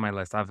put that on my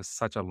list. I have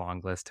such a long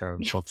list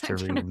of Yes, books I to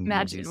read can and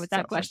imagine movies, with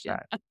that stuff like question.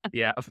 that.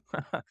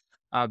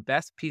 Yeah.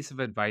 Best piece of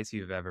advice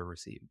you've ever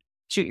received?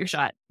 Shoot your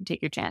shot.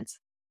 Take your chance.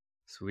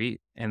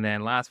 Sweet. And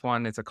then last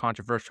one, it's a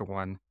controversial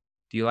one.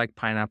 Do you like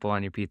pineapple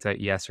on your pizza?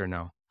 Yes or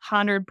no?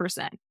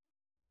 100%.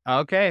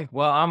 Okay.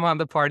 Well, I'm on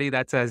the party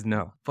that says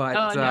no, but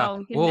Oh, no,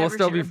 we can we'll never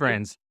still share be a pizza.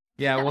 friends.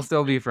 Yeah, we'll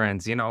still be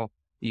friends.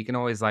 You can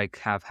always like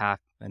have half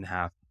and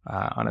half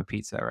on a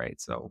pizza, right?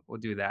 So we'll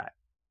do that.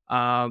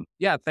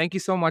 Yeah, thank you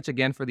so much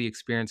again for the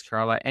experience,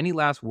 Carla. Any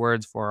last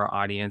words for our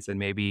audience and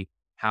maybe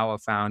how a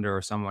founder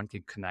or someone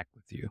can connect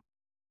with you?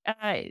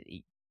 Uh,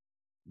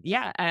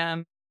 yeah.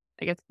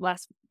 I guess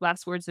last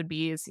words would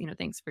be is,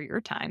 thanks for your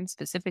time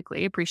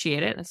specifically.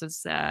 Appreciate it. This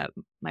is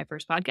my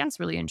first podcast.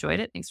 Really enjoyed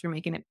it. Thanks for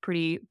making it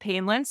pretty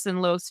painless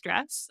and low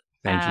stress.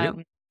 Thank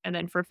you. And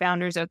then for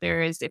founders out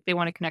there is if they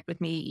want to connect with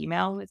me,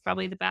 email is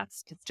probably the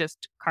best. It's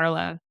just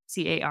Carla,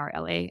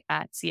 Carla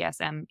at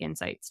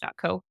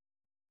csminsights.co.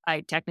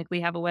 I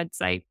technically have a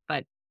website,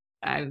 but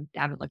I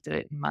haven't looked at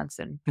it in months.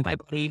 And my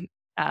buddy,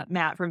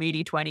 Matt from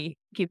 80/20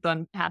 keeps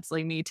on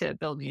hassling me to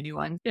build me a new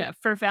one. Yeah.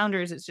 For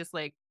founders, it's just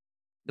like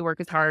the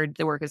work is hard.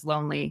 The work is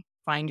lonely.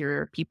 Find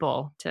your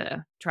people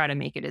to try to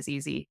make it as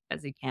easy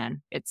as you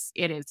can. It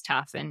is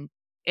tough and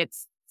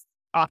it's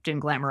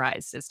often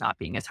glamorized as not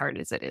being as hard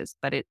as it is,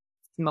 but it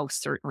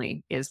most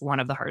certainly is one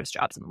of the hardest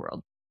jobs in the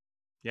world.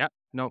 Yeah,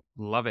 no,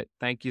 love it.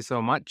 Thank you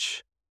so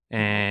much.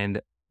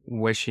 And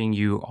wishing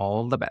you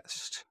all the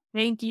best.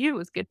 Thank you. It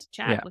was good to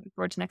chat. Yeah. Looking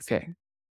forward to next Okay. time.